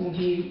son whom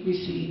he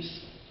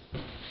receives.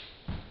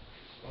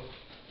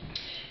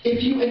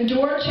 If you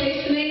endure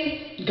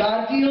chastening,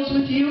 God deals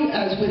with you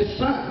as with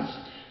sons.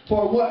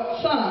 For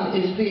what son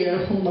is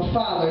there whom a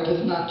father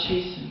does not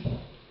chasten?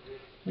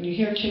 When you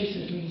hear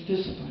chasten, it means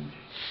discipline.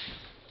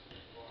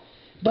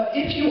 But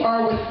if you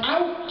are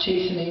without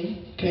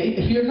chastening, okay,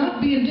 if you're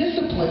not being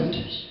disciplined,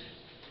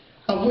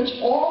 of which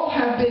all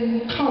have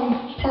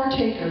become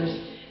partakers,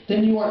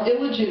 then you are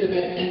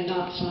illegitimate and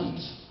not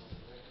sons.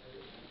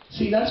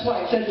 See, that's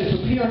why it says if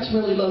a parent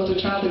really loves their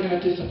child, they're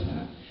going to discipline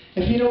them.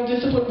 If you don't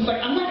discipline, it's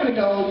like, I'm not going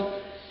to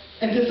go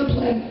and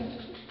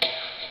discipline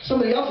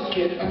somebody else's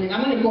kid. I mean,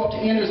 I'm not going to go up to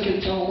Andrew's kid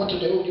and tell him what to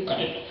do. You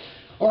got it.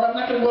 Or I'm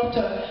not going to go up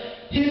to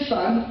his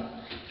son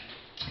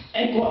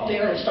and go up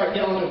there and start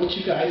yelling at what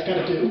you guys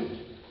got to do.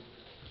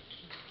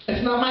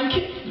 It's not my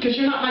kid, because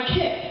you're not my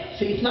kid.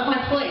 See, it's not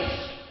my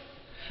place.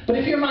 But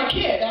if you're my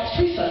kid, that's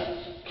treason.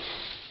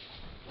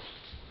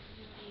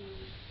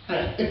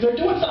 if they're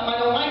doing something I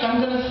don't like, I'm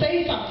going to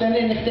say something,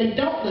 and if they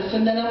don't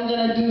listen, then I'm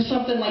going to do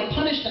something like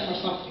punish them or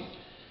something.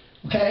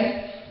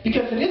 Okay?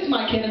 Because it is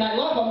my kid, and I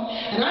love them,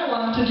 and I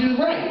want them to do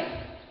right.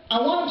 I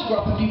want them to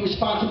grow up and be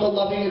responsible,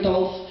 loving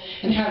adults,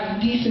 and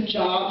have decent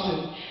jobs,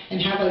 and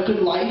have a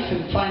good life,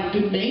 and find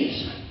good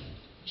mates.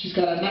 She's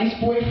got a nice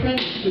boyfriend,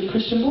 he's a good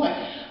Christian boy.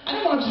 I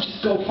don't want them to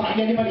just go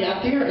find anybody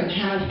out there and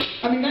have,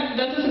 I mean, that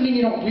doesn't mean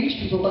you don't reach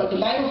people, but the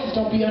Bible says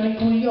don't be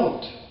unequally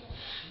yoked.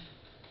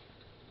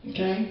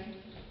 Okay?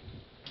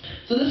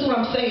 So this is what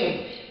I'm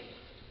saying.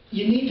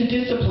 You need to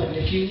discipline.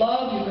 If you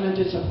love, you're going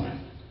to discipline.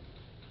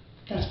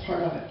 That's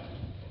part of it.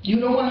 You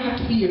don't want to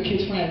have to be your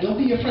kid's friend. They'll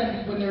be your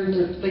friend when they're in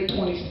their late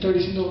 20s and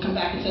 30s, and they'll come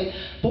back and say,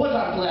 boys,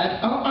 I'm glad.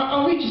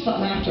 I'll read you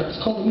something after.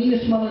 It's called The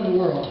Meanest Mother in the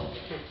World.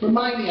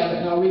 Remind me of it,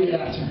 and I'll read it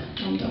after.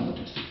 I'm done with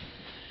this.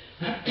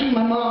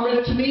 My mom read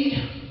it to me,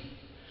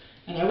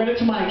 and I read it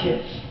to my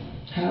kids.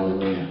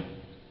 Hallelujah.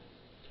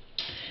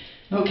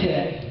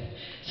 Okay.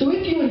 So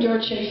if you endure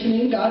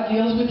chastening, God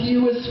deals with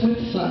you as with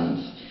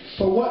sons.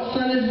 For what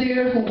son is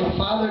there whom a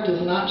father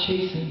does not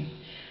chasten?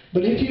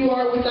 But if you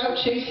are without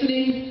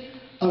chastening,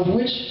 of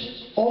which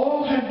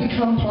all have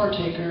become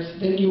partakers,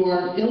 then you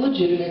are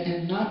illegitimate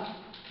and not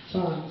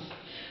sons.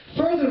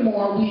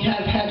 Furthermore, we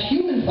have had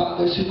human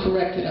fathers who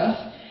corrected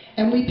us,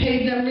 and we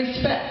paid them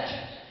respect.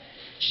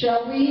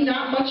 Shall we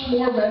not much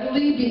more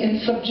readily be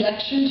in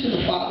subjection to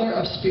the Father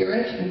of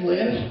spirits and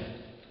live?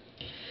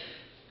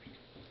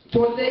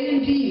 For they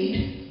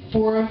indeed,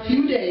 for a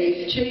few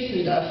days,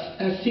 chastened us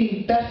as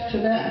seemed best to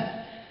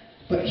them,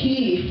 but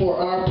He for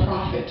our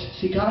profit.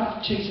 See,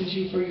 God chastens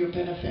you for your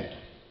benefit.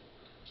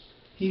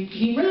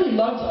 He really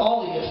loves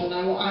all of us, and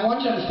I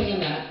want you to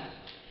understand that.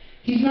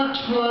 He's not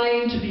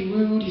trying to be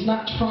rude. He's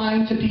not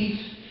trying to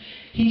be...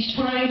 He's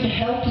trying to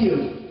help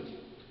you.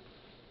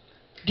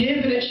 Give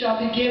and it shall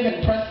be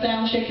given, pressed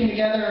down, shaken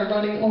together, and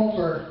running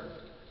over.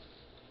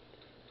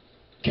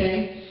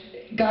 Okay?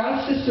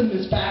 God's system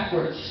is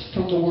backwards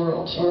from the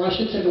world's. Or I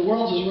should say the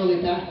world's is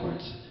really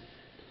backwards.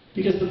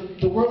 Because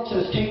the world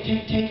says, take,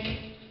 take,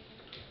 take.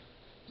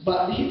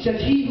 But it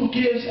says, he who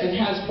gives and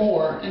has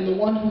more, and the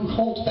one who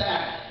holds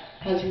back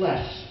has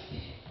less.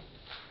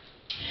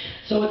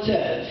 So it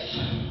says,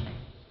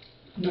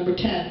 number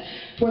 10,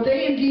 for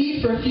they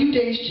indeed for a few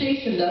days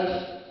chastened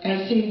us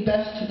as seemed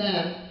best to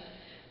them,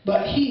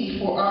 but He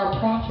for our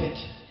profit,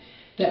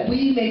 that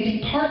we may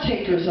be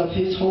partakers of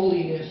His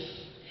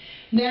holiness.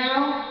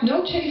 Now,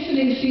 no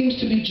chastening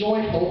seems to be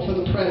joyful for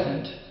the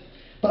present,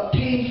 but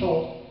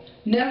painful.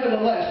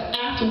 Nevertheless,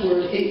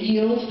 afterward it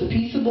yields the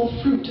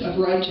peaceable fruit of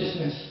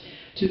righteousness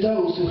to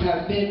those who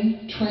have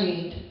been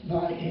trained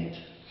by it.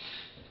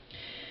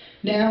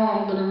 Now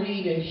I'm going to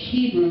read in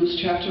Hebrews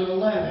chapter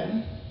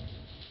 11.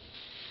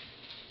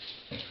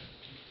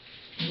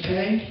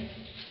 Okay?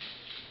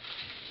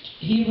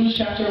 Hebrews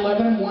chapter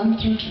 11, 1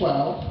 through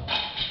 12.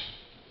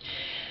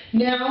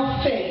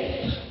 Now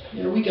faith.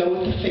 There we go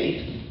with the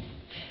faith.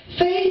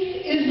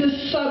 Faith is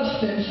the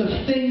substance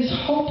of things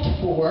hoped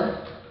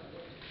for,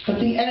 but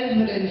the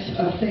evidence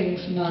of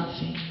things not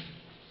seen.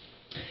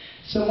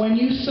 So when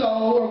you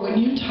sow or when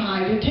you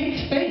tithe, it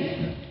takes faith.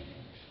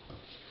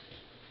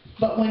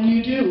 But when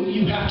you do,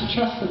 you have to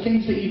trust the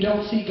things that you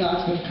don't see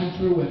God's going to come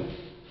through with.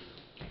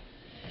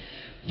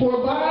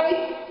 For by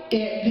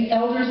it the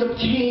elders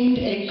obtained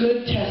a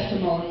good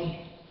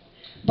testimony.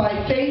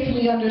 By faith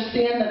we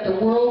understand that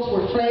the worlds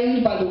were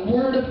framed by the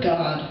word of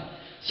God,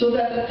 so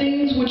that the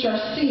things which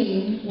are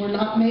seen were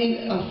not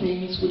made of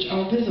things which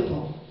are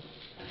visible.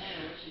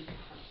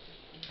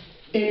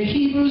 In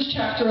Hebrews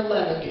chapter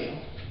 11,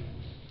 Gail,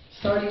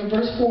 starting in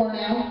verse 4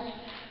 now.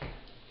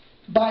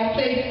 By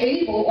faith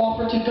Abel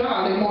offered to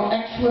God a more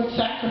excellent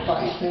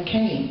sacrifice than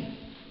Cain,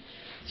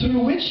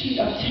 through which he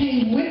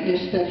obtained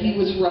witness that he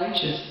was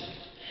righteous,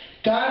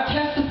 God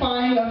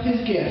testifying of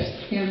his gifts,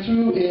 and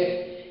through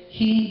it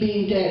he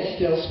being dead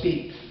still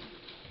speaks.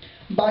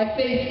 By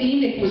faith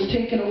Enoch was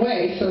taken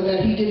away so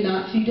that he did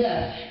not see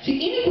death. See,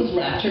 Enoch was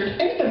raptured.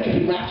 Anybody can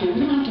be raptured.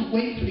 We don't have to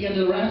wait for the end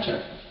of the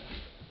rapture.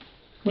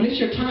 When it's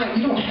your time,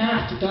 you don't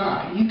have to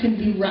die. You can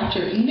be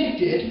raptured. Enoch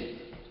did.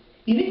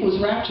 Enoch was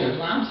raptured.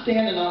 Well, I'm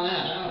standing on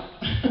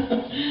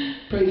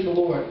that. Praise the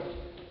Lord.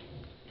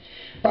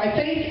 By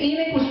faith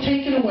Enoch was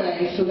taken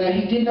away so that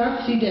he did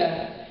not see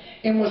death,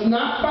 and was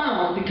not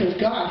found because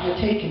God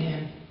had taken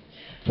him.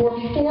 For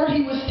before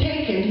he was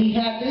taken, he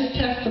had this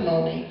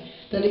testimony,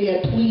 that he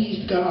had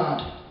pleased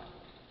God.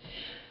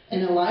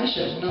 And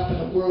Elisha went up in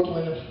a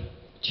whirlwind of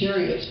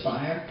chariots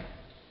fire.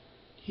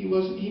 He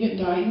didn't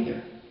die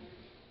either.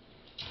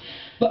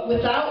 But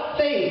without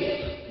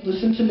faith,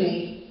 listen to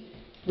me,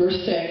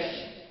 verse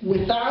 6,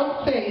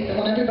 without faith, I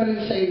want everybody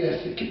to say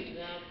this,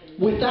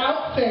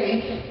 without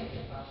faith,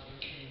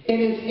 it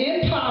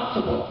is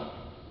impossible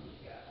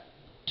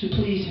to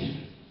please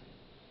Him.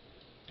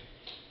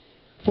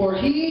 For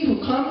he who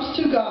comes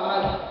to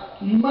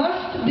God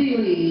must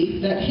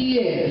believe that He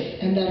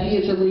is, and that He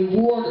is a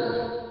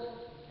rewarder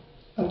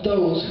of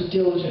those who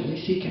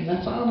diligently seek Him.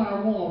 That's on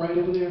our wall right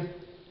over there.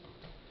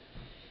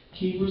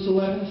 Hebrews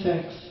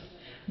 11:6.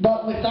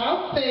 But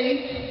without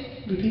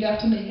faith, repeat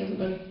after me,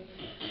 everybody.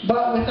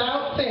 But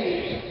without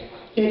faith,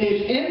 it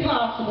is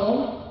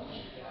impossible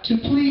to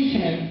please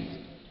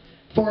Him.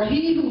 For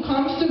he who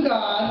comes to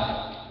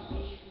God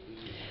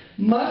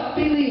must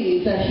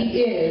believe that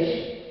He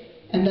is,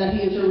 and that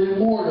He is a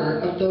rewarder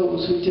of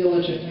those who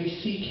diligently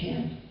seek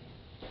Him.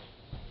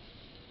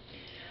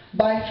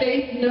 By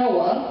faith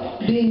Noah,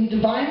 being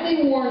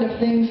divinely warned of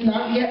things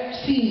not yet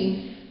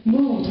seen,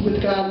 moved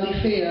with godly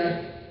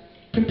fear,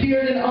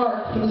 prepared an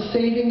ark for the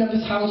saving of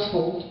his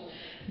household,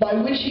 by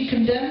which he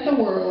condemned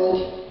the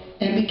world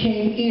and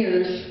became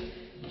heirs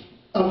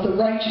of the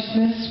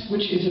righteousness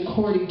which is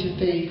according to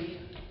faith.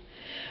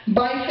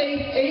 By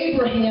faith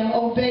Abraham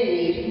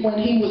obeyed when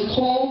he was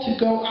called to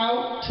go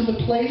out to the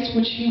place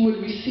which he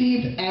would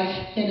receive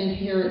as an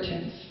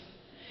inheritance.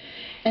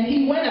 And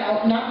he went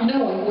out not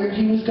knowing where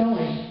he was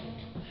going.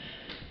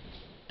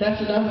 That's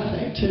another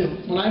thing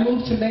too. When I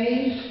moved to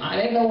Maine, I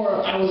didn't know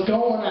where I was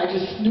going. I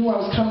just knew I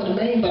was coming to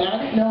Maine, but I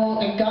didn't know.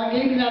 And God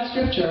gave me that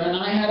scripture, and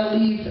I had to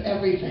leave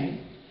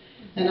everything.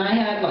 And I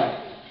had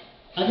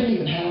I didn't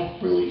even have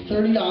really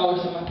 $30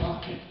 in my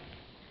pocket.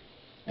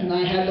 And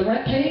I had the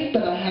rent paid,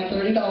 but I had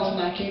 $30,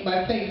 and I came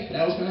by faith that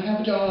I was going to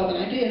have a job,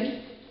 and I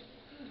did.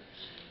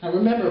 I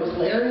remember it was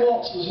Larry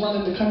Waltz was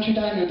running the Country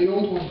Diner, the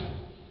old one.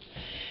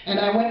 And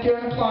I went there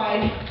and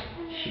applied.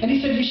 And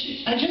he said,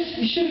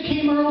 you should have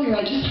came earlier.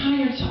 I just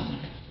hired someone.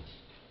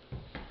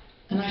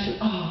 And I said,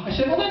 oh. I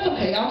said, well, that's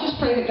okay. I'll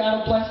just pray that God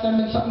will bless them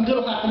and something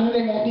good will happen and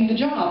they won't need the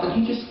job. And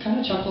he just kind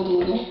of chuckled a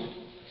little.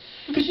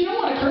 Because you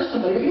don't want to curse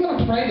somebody, but you want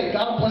to pray that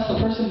God will bless the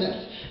person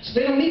so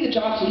they don't need the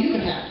job so you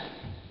can have it.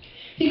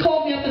 He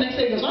called me up the next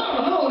day and goes, I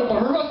don't know, but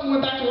her husband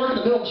went back to work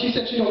in the village. She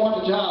said she don't want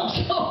the job.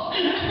 So,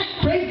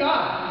 praise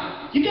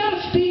God. You got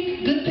to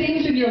speak good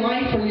things in your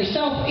life for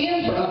yourself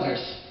and for others.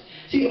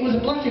 See, it was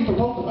a blessing for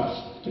both of us.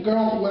 The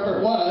girl,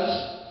 whoever it was,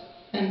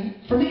 and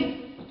for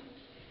me.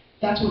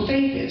 That's what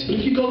faith is.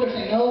 But if you go there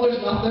saying, oh, there's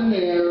nothing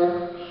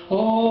there,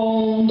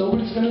 oh,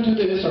 nobody's going to do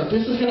this, or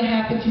this is going to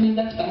happen to me,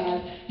 that's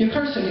bad, you're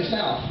cursing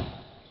yourself.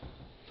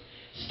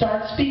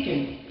 Start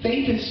speaking.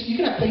 Faith is, you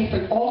can have faith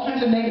for all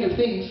kinds of negative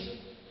things.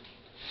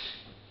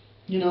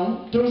 You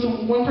know, there was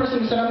one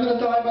person who said, I'm going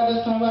to die by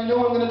this time, I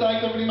know I'm going to die,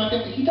 everybody in my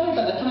family. He died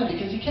by that time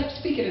because he kept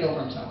speaking it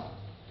over himself.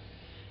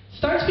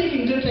 Start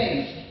speaking good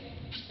things.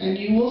 And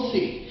you will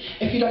see.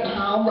 If you don't know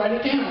how, write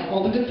it down.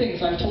 All the good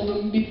things. I've told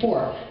them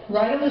before.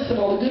 Write a list of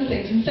all the good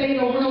things and say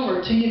it over and over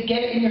until you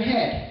get it in your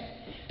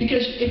head.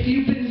 Because if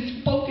you've been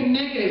spoken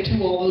negative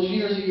to all those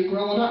years of you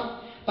growing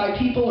up by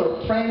people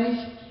or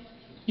friends,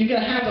 you're going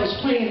to have those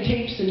playing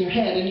tapes in your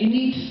head, and you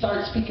need to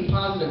start speaking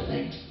positive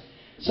things.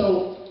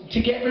 So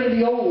to get rid of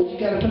the old, you've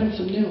got to put in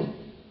some new.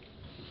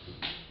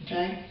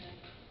 Okay?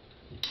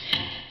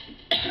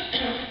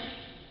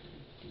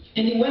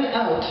 And he went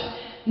out,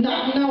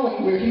 not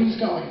knowing where he was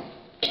going.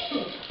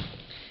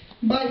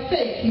 By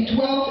faith he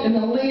dwelt in the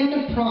land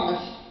of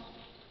promise,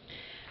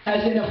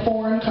 as in a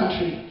foreign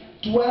country,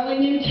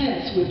 dwelling in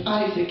tents with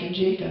Isaac and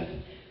Jacob,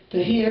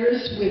 the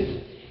heirs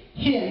with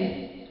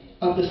him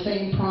of the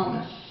same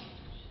promise.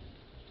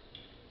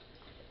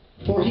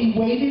 For he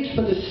waited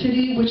for the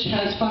city which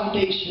has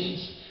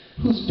foundations,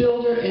 whose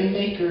builder and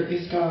maker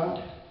is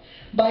God.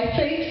 By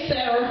faith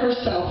Sarah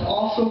herself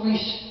also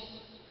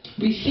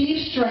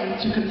received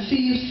strength to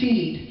conceive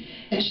seed,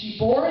 and she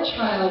bore a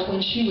child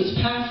when she was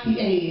past the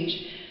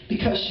age,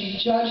 because she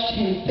judged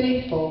him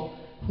faithful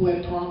who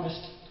had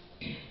promised.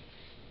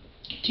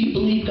 Do you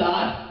believe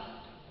God?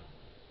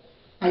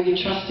 Are you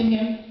trusting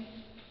Him?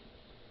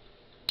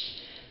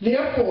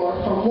 Therefore,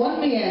 from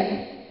one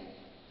man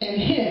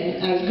and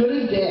him as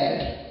good as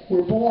dead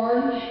were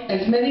born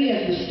as many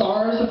as the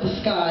stars of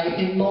the sky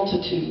in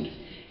multitude,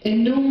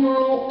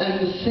 innumerable as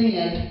the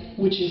sand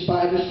which is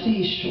by the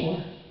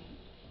seashore.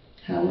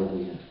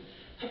 Hallelujah.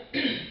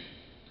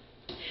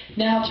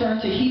 Now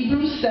turn to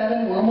Hebrews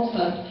 7, we're almost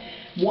done,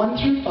 1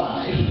 through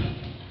 5.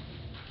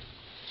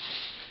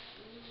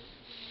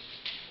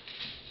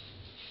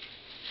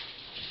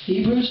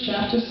 Hebrews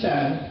chapter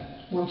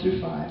 7, 1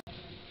 through 5.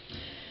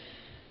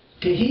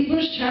 Okay,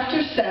 Hebrews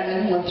chapter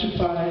 7, 1 through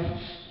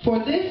 5. For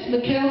this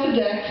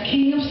Melchizedek,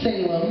 king of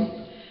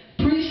Salem,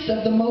 priest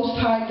of the Most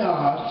High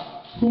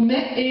God, who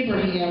met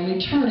Abraham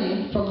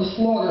returning from the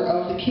slaughter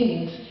of the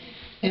kings,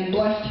 and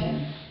blessed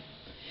him,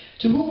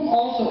 to whom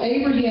also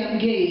Abraham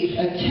gave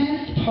a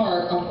tenth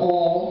part of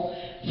all,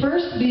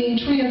 first being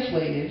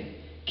translated,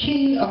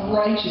 King of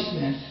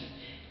Righteousness,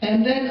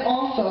 and then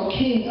also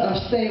King of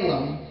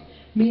Salem,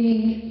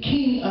 meaning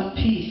King of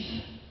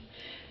Peace,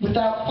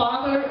 without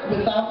father,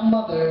 without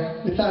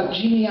mother, without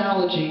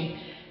genealogy,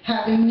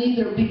 having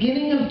neither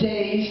beginning of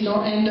days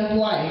nor end of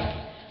life,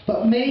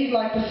 but made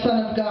like the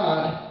Son of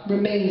God,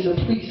 remains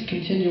a priest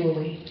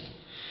continually.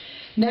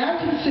 Now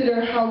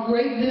consider how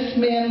great this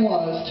man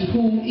was, to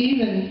whom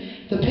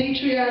even the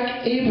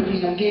patriarch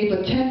Abraham gave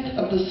a tenth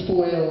of the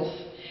spoils.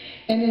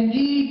 And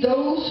indeed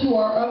those who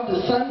are of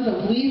the sons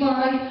of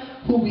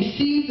Levi, who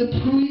receive the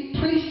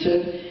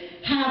priesthood,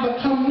 have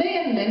a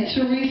commandment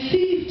to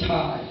receive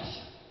tithes.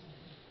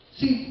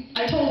 See,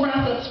 I told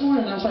Ralph this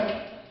morning, I was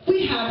like,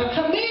 We have a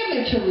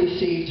commandment to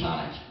receive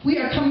tithes. We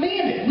are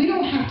commanded. We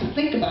don't have to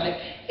think about it.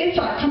 It's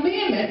our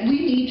commandment. We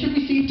need to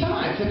receive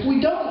tithes. If we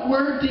don't,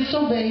 we're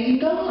disobeying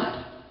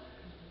God.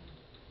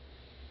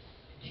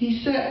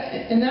 He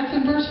said, and that's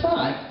in verse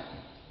 5.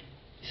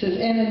 He says,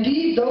 and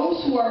indeed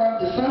those who are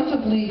of the sons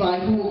of Levi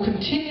who will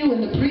continue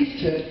in the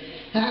priesthood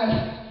have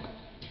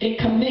a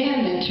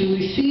commandment to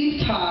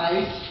receive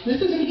tithes.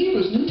 This is in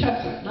Hebrews, New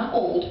Testament, not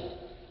Old.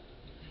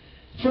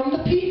 From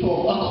the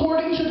people,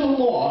 according to the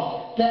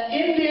law, that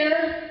is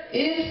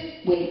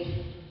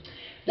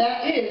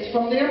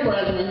from their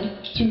brethren,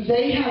 through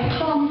they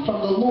have come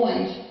from the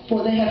loins,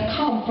 for they have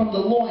come from the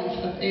loins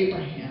of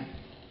Abraham.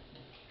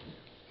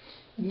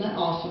 Isn't that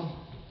awesome?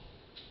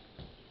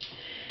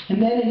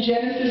 And then in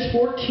Genesis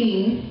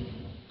 14,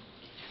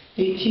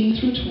 18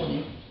 through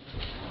 20.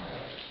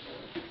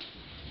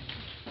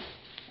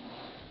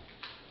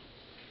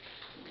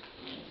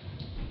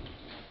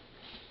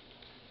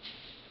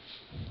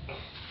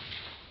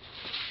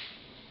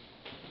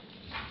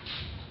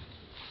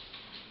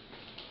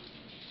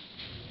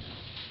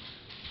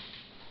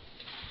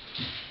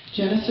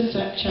 Genesis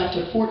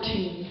chapter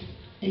 14,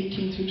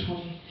 18 through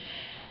 20.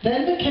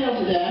 Then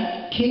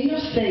Melchizedek, king of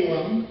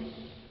Salem,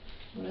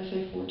 what did I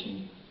say,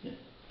 14?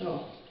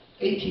 No,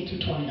 18 through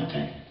 20,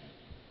 okay.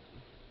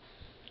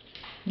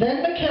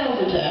 Then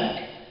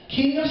Melchizedek,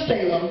 king of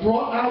Salem,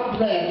 brought out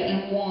bread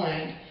and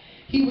wine.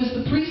 He was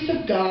the priest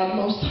of God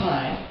Most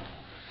High.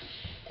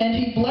 And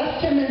he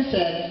blessed him and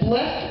said,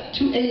 blessed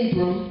to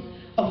Abram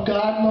of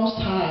God Most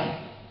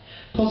High,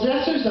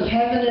 possessors of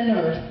heaven and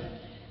earth,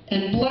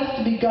 and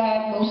blessed be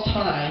God Most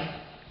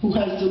High, who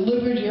has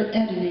delivered your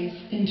enemies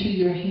into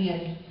your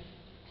hand.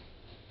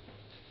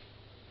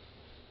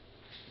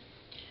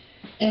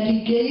 And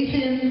he gave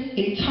him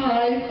a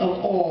tithe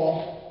of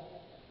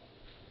all.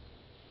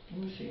 Let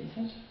me see, was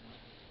that?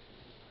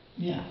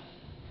 Yeah.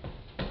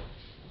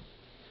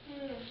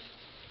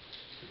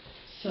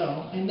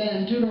 So, and then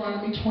in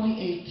Deuteronomy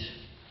 28.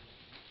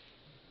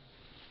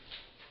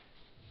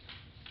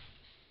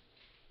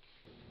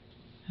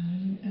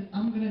 And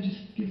I'm going to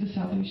just give the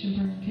salvation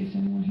prayer in case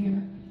anyone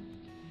here.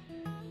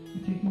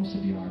 I think most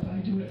of you are, but I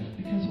do it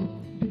because we're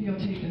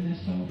videotaping this,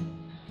 so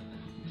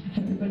if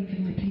everybody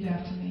can repeat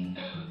after me,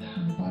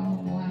 and bow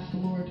and we'll ask the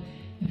Lord,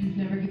 if you've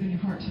never given your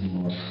heart to the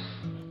Lord,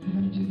 we're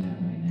going to do that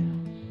right now.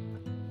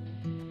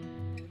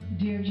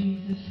 Dear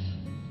Jesus,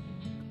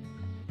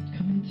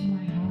 come into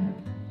my heart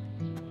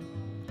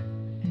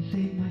and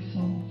save my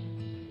soul.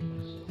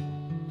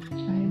 I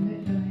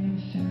admit that I am a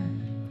sinner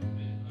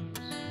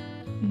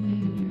in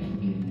need of your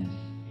forgiveness.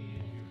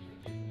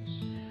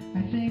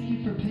 I thank you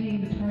for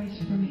paying the price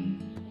for me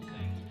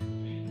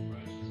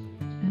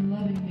and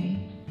loving me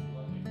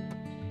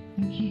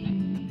and keeping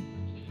me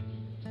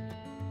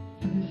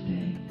for this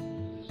day.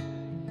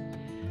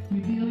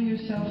 Reveal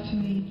yourself to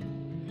me,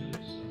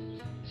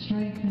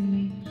 strengthen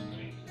me,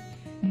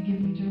 and give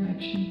me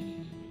direction.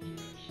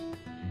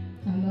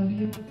 I love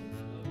you.